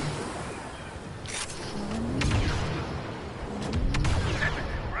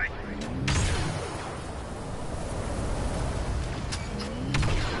 Right.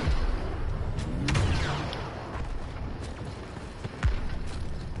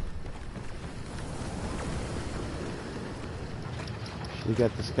 Should've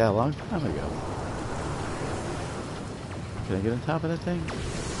got this guy a long time ago. Can I get on top of that thing?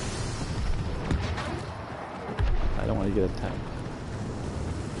 I don't want to get on top.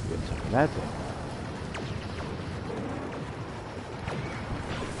 Get on top of that thing.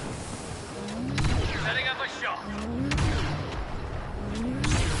 Setting up a shot.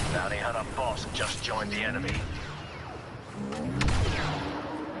 Bounty hunter boss just joined the enemy.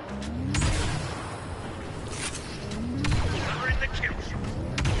 Delivering the kill shot.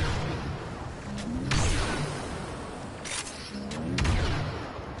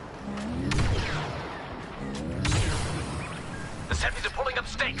 The sentries are pulling up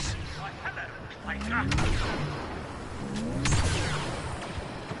stakes. Hello, Clanker.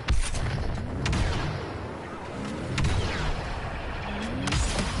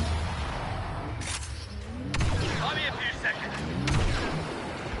 I'll be a few seconds.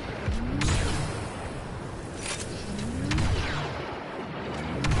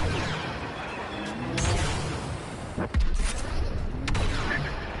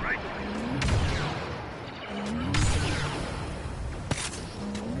 Right.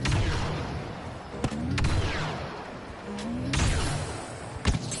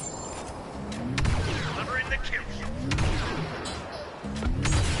 Delivering the kill shot.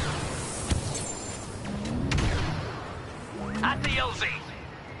 At the LZ.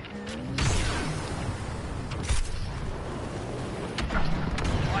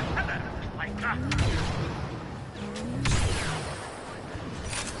 Hello, Clanker.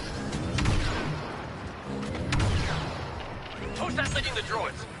 Who's that leading the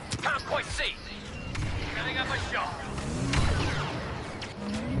droids? Can't quite see. Setting up a shot.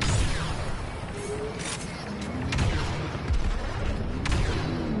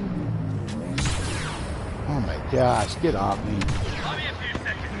 Oh my gosh, get off me. I'll be a few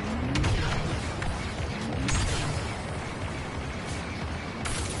seconds.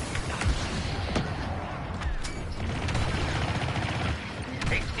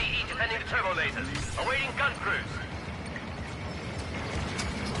 HDE defending the turbo lasers. Awaiting gun crews.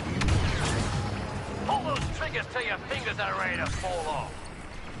 Pull those triggers till your fingers are ready to fall off.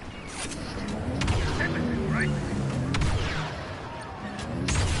 Right.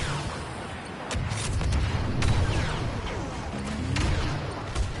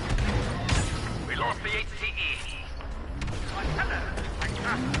 We lost the HDE. Hello,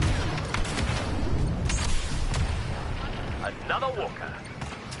 Clanker. Another walker.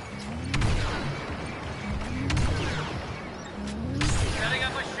 Setting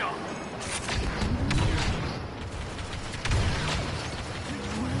up a shot.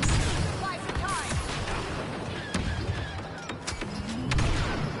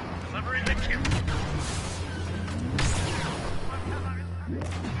 Delivering the kill.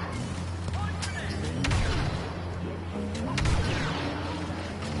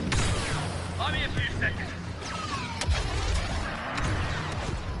 I'll be a few seconds.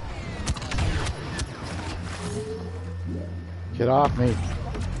 Get off me.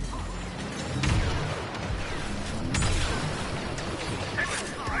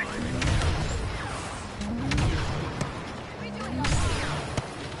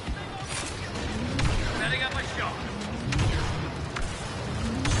 Setting up a shot.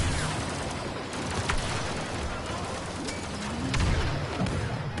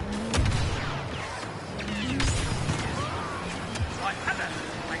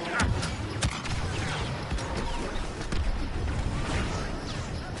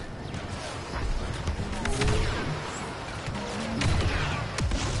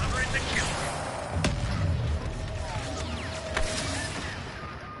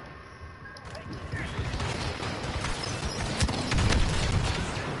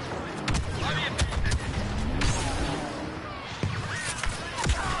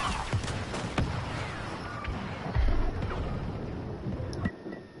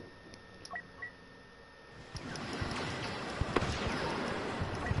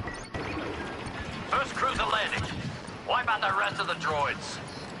 First cruiser landing. Wipe out the rest of the droids.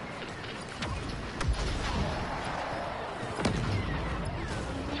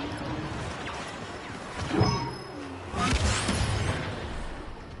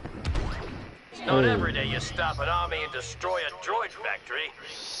 It's not every day you stop an army and destroy a droid factory.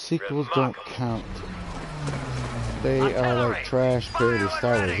 Sequels don't Remarkable. count. They are like trash parody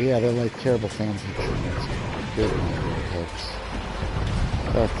Star Wars. Yeah, they're like terrible fan fiction. That's good picks.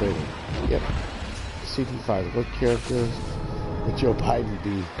 Darth Vader. Yep. CT5. What characters would Joe Biden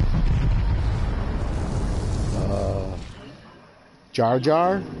be? Jar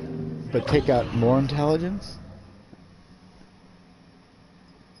Jar? But take out more intelligence?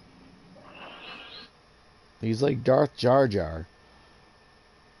 He's like Darth Jar Jar.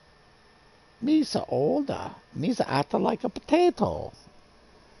 Me's older. Me's acting like a potato.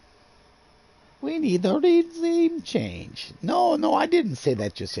 We need a regime change. No, I didn't say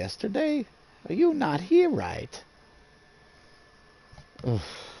that just yesterday. Are you not here right? Ugh.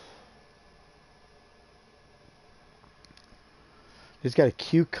 He's got a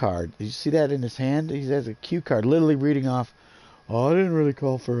cue card. Did you see that in his hand? He has a cue card, literally reading off. Oh, I didn't really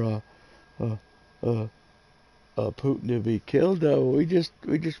call for Putin to be killed. We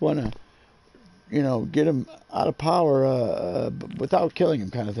just want to, get him out of power without killing him,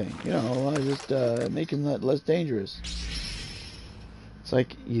 kind of thing. Just make him less dangerous. It's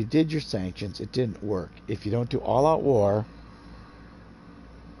like you did your sanctions. It didn't work. If you don't do all-out war,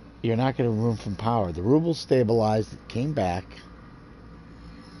 you're not going to remove him from power. The ruble stabilized. It came back.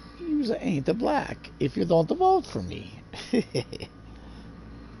 You ain't the black if you don't vote for me.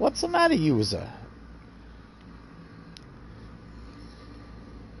 What's the matter, user?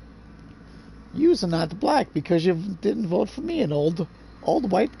 You're not the black because you didn't vote for me, an old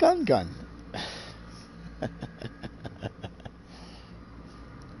white gun.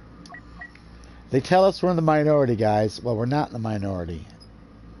 They tell us we're in the minority, guys. Well, we're not in the minority.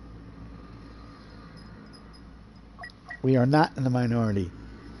 We are not in the minority.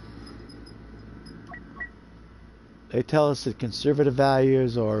 They tell us that conservative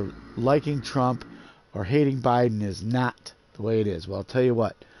values or liking Trump or hating Biden is not the way it is. Well, I'll tell you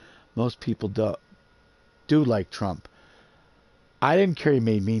what. Most people do like Trump. I didn't care he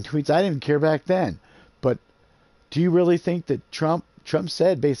made mean tweets. I didn't care back then. But do you really think that Trump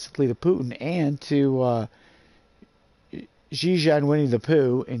said basically to Putin and to Xi Jinping, Winnie the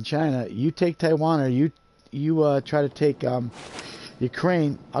Pooh in China, you take Taiwan or you try to take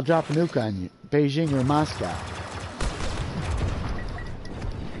Ukraine, I'll drop a nuke on you, Beijing or Moscow.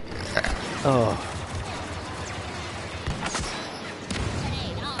 Oh.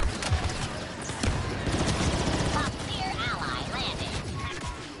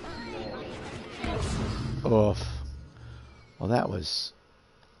 Oof. Well, that was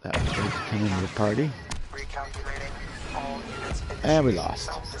great to come into the party. And we lost.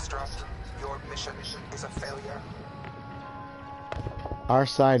 Your mission is a failure. Our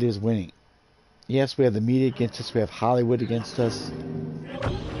side is winning. Yes, we have the media against us. We have Hollywood against us.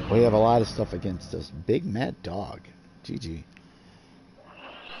 We have a lot of stuff against us. Big Mad Dog. GG.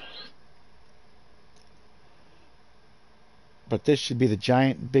 But this should be the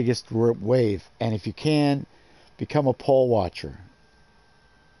giant, biggest wave. And if you can, become a poll watcher.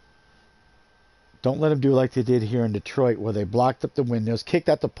 Don't let them do like they did here in Detroit, where they blocked up the windows, kicked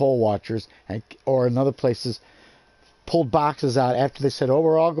out the poll watchers, or in other places, pulled boxes out after they said, "Oh,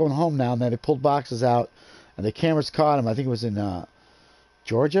 we're all going home now." And then they pulled boxes out, and the cameras caught them. I think it was in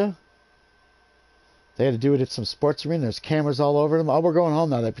Georgia. They had to do it at some sports arena. There's cameras all over them. Oh, we're going home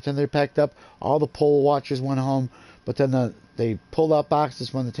now. They pretend they packed up. All the poll watchers went home, but then they pulled out boxes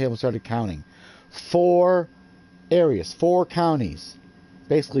from the table and started counting. 4 areas, 4 counties,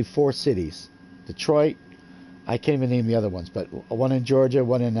 basically 4 cities. Detroit, I can't even name the other ones, but one in Georgia,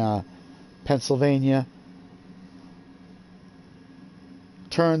 one in Pennsylvania.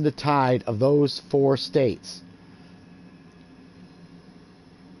 Turned the tide of those 4 states.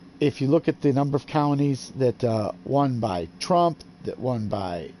 If you look at the number of counties that won by Trump, that won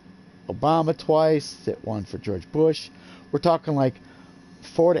by Obama twice, that won for George Bush, we're talking like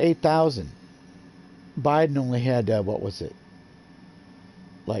 4,000 to 8,000. Biden only had, what was it?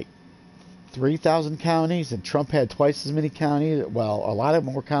 Like 3,000 counties, and Trump had twice as many counties. Well, a lot of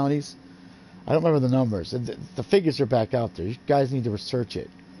more counties. I don't remember the numbers. The figures are back out there. You guys need to research it.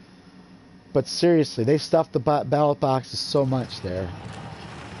 But seriously, they stuffed the ballot boxes so much there.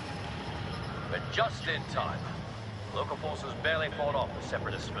 But just in time. Local forces barely fought off the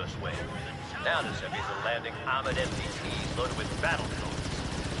Separatist first wave. Now the Soviets are landing armored MTTs loaded with battle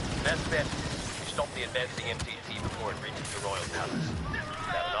drones. Best bet, we stop the advancing MTT before it reaches the Royal Palace.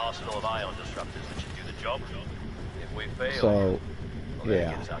 Without an arsenal of ion disruptors that should do the job. If we fail, So, well, then it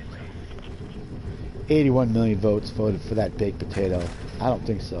yeah. gets ugly. 81 million votes voted for that baked potato. I don't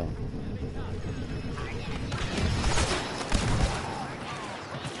think so.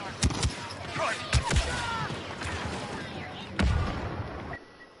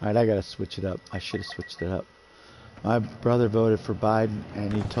 Alright, I gotta switch it up. I should have switched it up. My brother voted for Biden,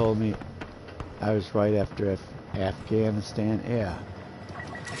 and he told me I was right after Afghanistan. Yeah.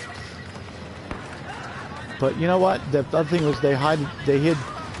 But you know what? The other thing was they hid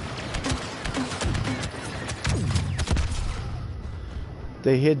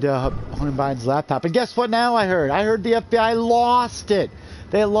Hunter Biden's laptop. And guess what now I heard the FBI lost it.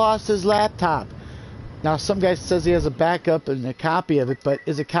 They lost his laptop. Now some guy says he has a backup and a copy of it, but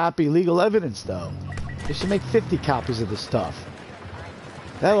is a copy legal evidence though? They should make 50 copies of this stuff.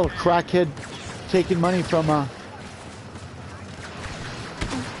 That little crackhead taking money from Am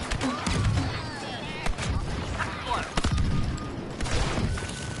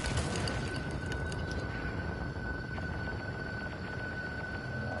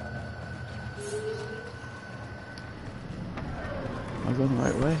I going the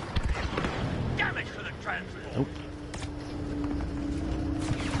right way? Damage to the transport. Nope.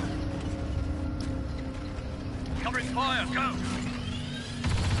 Covering fire, go.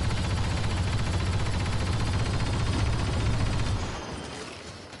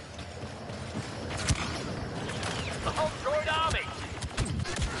 The whole droid army.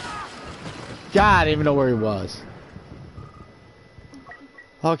 God, I didn't even know where he was.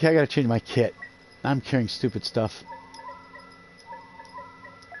 Okay, I gotta change my kit. I'm carrying stupid stuff.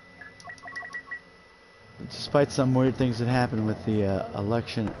 Despite some weird things that happened with the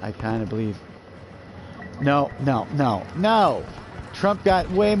election, I kind of believe... No. Trump got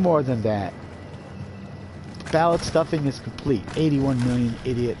way more than that. Ballot stuffing is complete. 81 million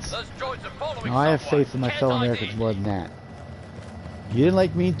idiots. Those droids are following No, I have someone. faith in my Can't fellow ID. Americans more than that. You didn't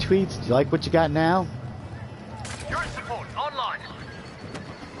like mean tweets? Do you like what you got now? You're in support. Online.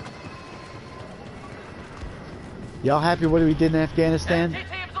 Y'all happy with what we did in Afghanistan? TT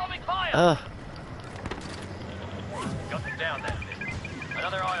absorbing fire. Got them down there.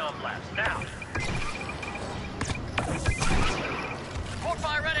 Another ion blast. Now. Support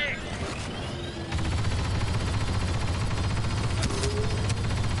fire ready.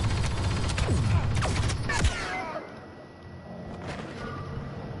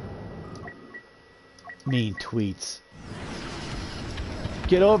 Mean tweets.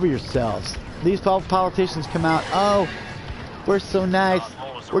 Get over yourselves. These politicians come out, oh, we're so nice,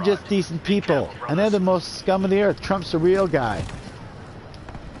 we're just decent people, and they're the most scum of the earth. Trump's the real guy.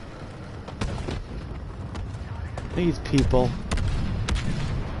 These people.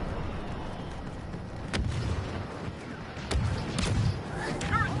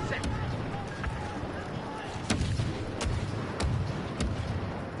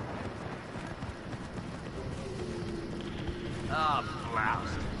 Ah,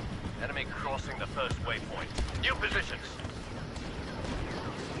 blast. Enemy crossing the first waypoint. New positions.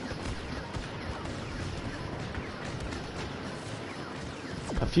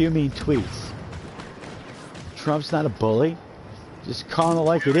 A few mean tweets. Trump's not a bully. Just calling it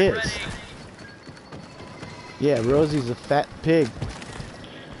like it is. Ready. Yeah, Rosie's a fat pig.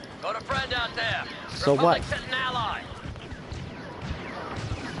 Got a friend out there. So Republic what? sent an ally.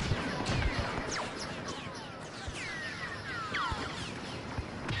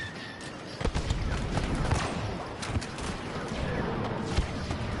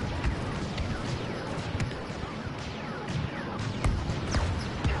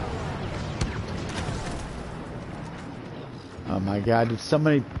 Oh my god, did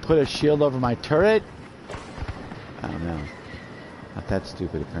somebody put a shield over my turret? I don't know. Not that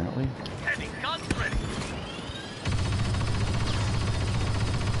stupid, apparently. Heavy guns ready.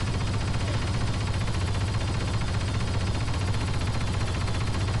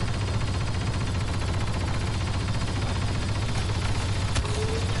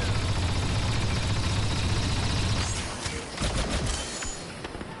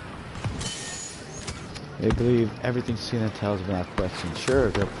 They believe everything CNN tells without question. Sure,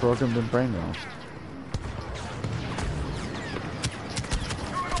 they're programmed and brainwashed.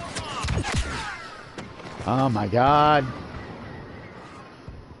 Oh my god.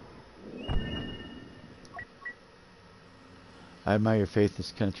 I admire your faith in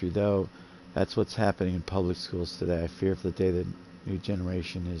this country, though. That's what's happening in public schools today. I fear for the day the new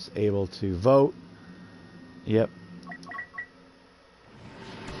generation is able to vote. Yep.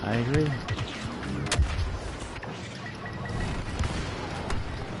 I agree.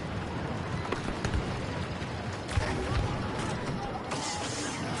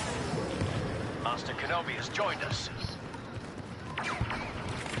 Master Kenobi has joined us.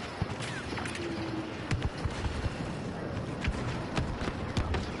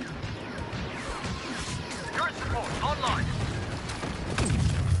 Current support online.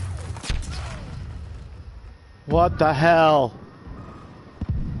 What the hell?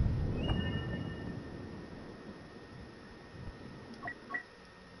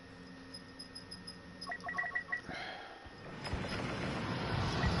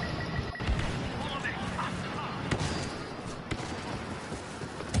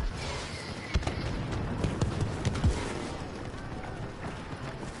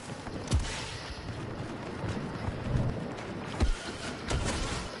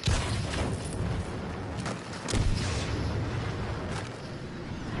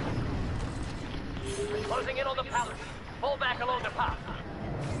 Closing in on the palace. Fall back along the path.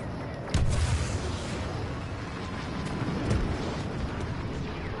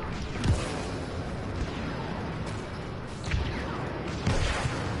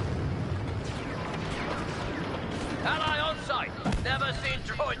 Ally on site. Never seen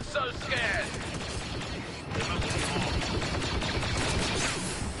droids so scared.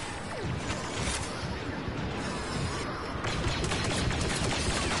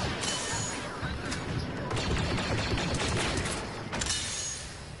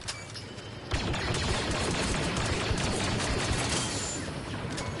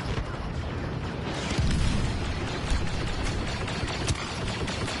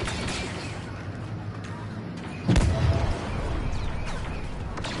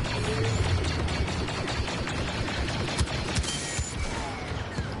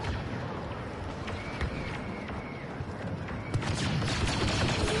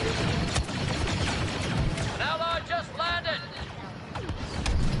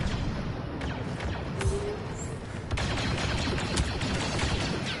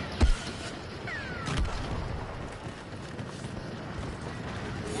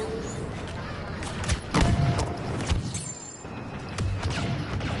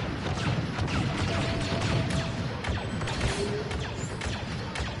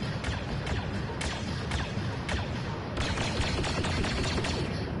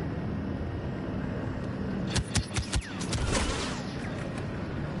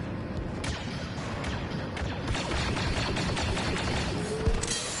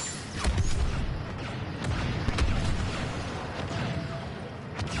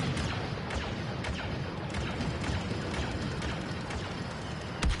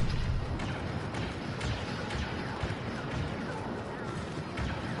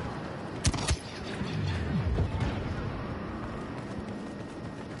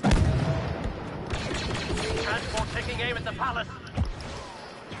 Taking aim at the palace.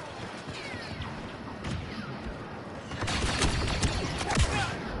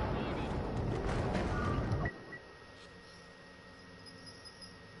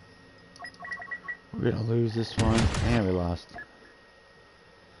 We're gonna lose this one, and we lost.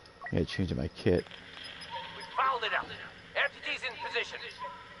 I gotta change my kit. We fouled it out. Entities in position.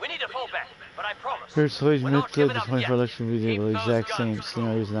 We need to fall back, but I promise. First solution we're not method, the giving up 24 yet. election, we did Keep the those exact guns same drawn.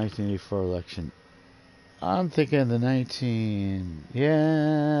 scenario as the 1984 election. I'm thinking the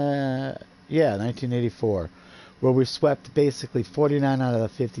 1984, where we swept basically 49 out of the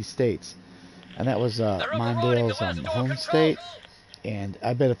 50 states, and that was They're overriding the Mondale's west door home controls. state. And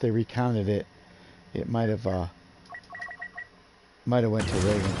I bet if they recounted it, it might have went to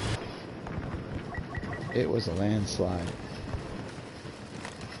Reagan. It was a landslide.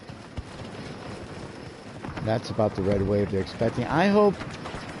 That's about the red wave they're expecting. I hope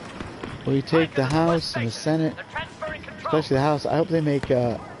we take the House and the Senate, They're transferring control. especially the House. I hope they make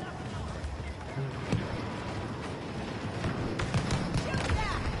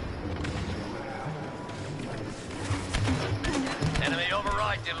Enemy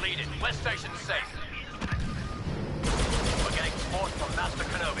override deleted. West station safe. We're getting support from Master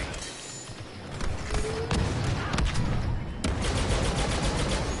Kenobi.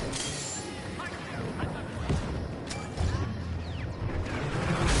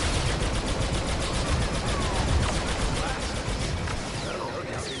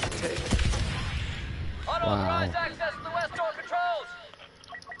 Unauthorized access to the west door controls.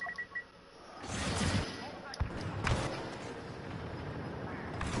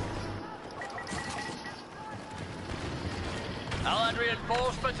 Allied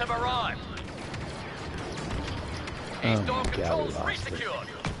reinforcements have arrived. East door God, controls we lost it. resecured.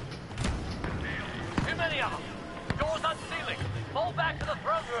 Too many of them. Doors unsealing. Fall back to the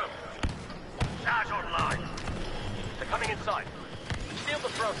throne room. Charge online. They're coming inside. Steal the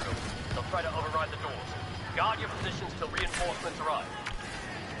throne room. They'll try to override the doors. Guard your positions till reinforcements arrive.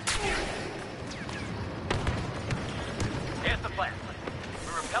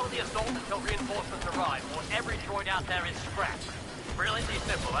 the assault until reinforcements arrive, or every droid out there is scrapped. Brilliantly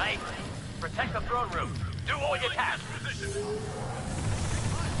simple, eh? Protect the throne room. Do all you can.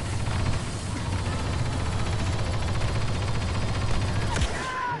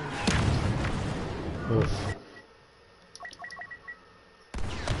 Oof.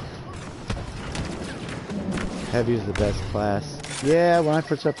 Heavy is the best class. Yeah, when I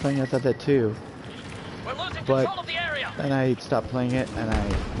first started playing, I thought that too. We're losing But control of the area. then I stopped playing it, and I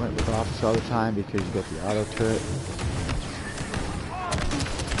went with officer all the time because you get the auto turret.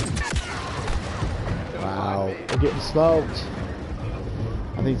 Wow, we're getting smoked.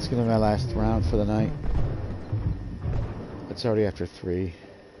 I think it's gonna be my last round for the night. It's already after 3.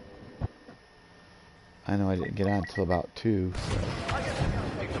 I know I didn't get on until about 2. So.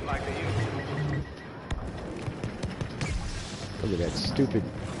 Look at that stupid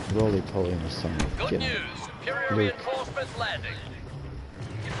roly-poly in the sun. Good news. Superior reinforcements landing.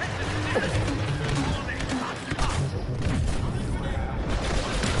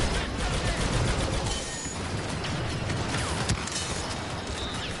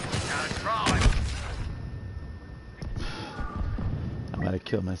 I might have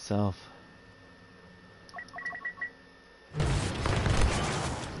killed myself.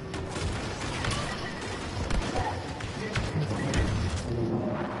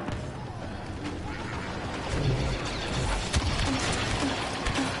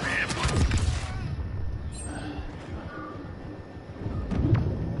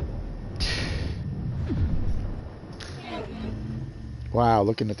 Wow,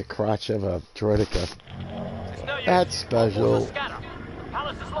 looking at the crotch of a droidica. That's special.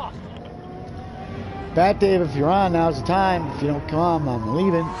 Bat Dave, if you're on, now's the time. If you don't come, I'm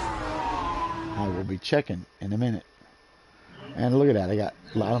leaving. I will be checking in a minute. And look at that. I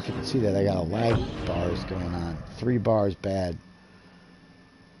don't know if you can see that. I got a lag bars going on. 3 bars bad.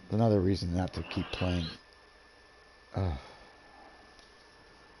 Another reason not to keep playing.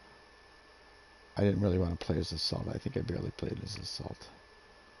 I didn't really want to play as Assault. I think I barely played as Assault.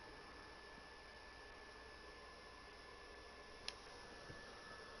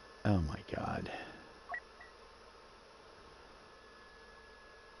 Oh my god.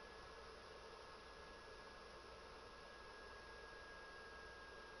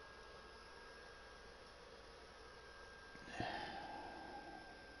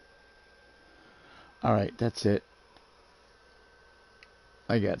 Alright, that's it.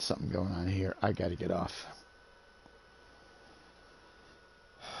 I got something going on here. I gotta get off.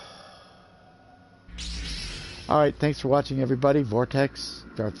 Alright, thanks for watching, everybody. Vortex,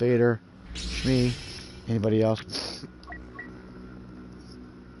 Darth Vader, Shmi, anybody else.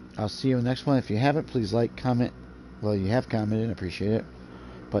 I'll see you in the next one. If you haven't, please like, comment. Well, you have commented, I appreciate it.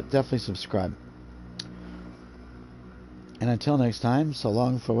 But definitely subscribe. And until next time, so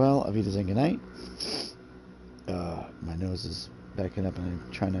long, farewell, Auf Wiedersehen, good night. My nose is backing up, and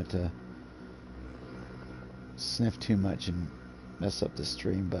I'm trying not to sniff too much and mess up the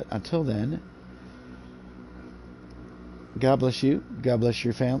stream. But until then, God bless you. God bless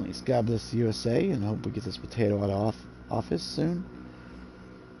your families. God bless the USA, and I hope we get this potato out of office soon.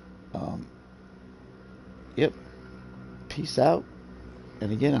 Yep. Peace out.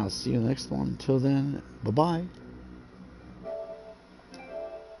 And again, I'll see you in the next one. Until then, bye-bye.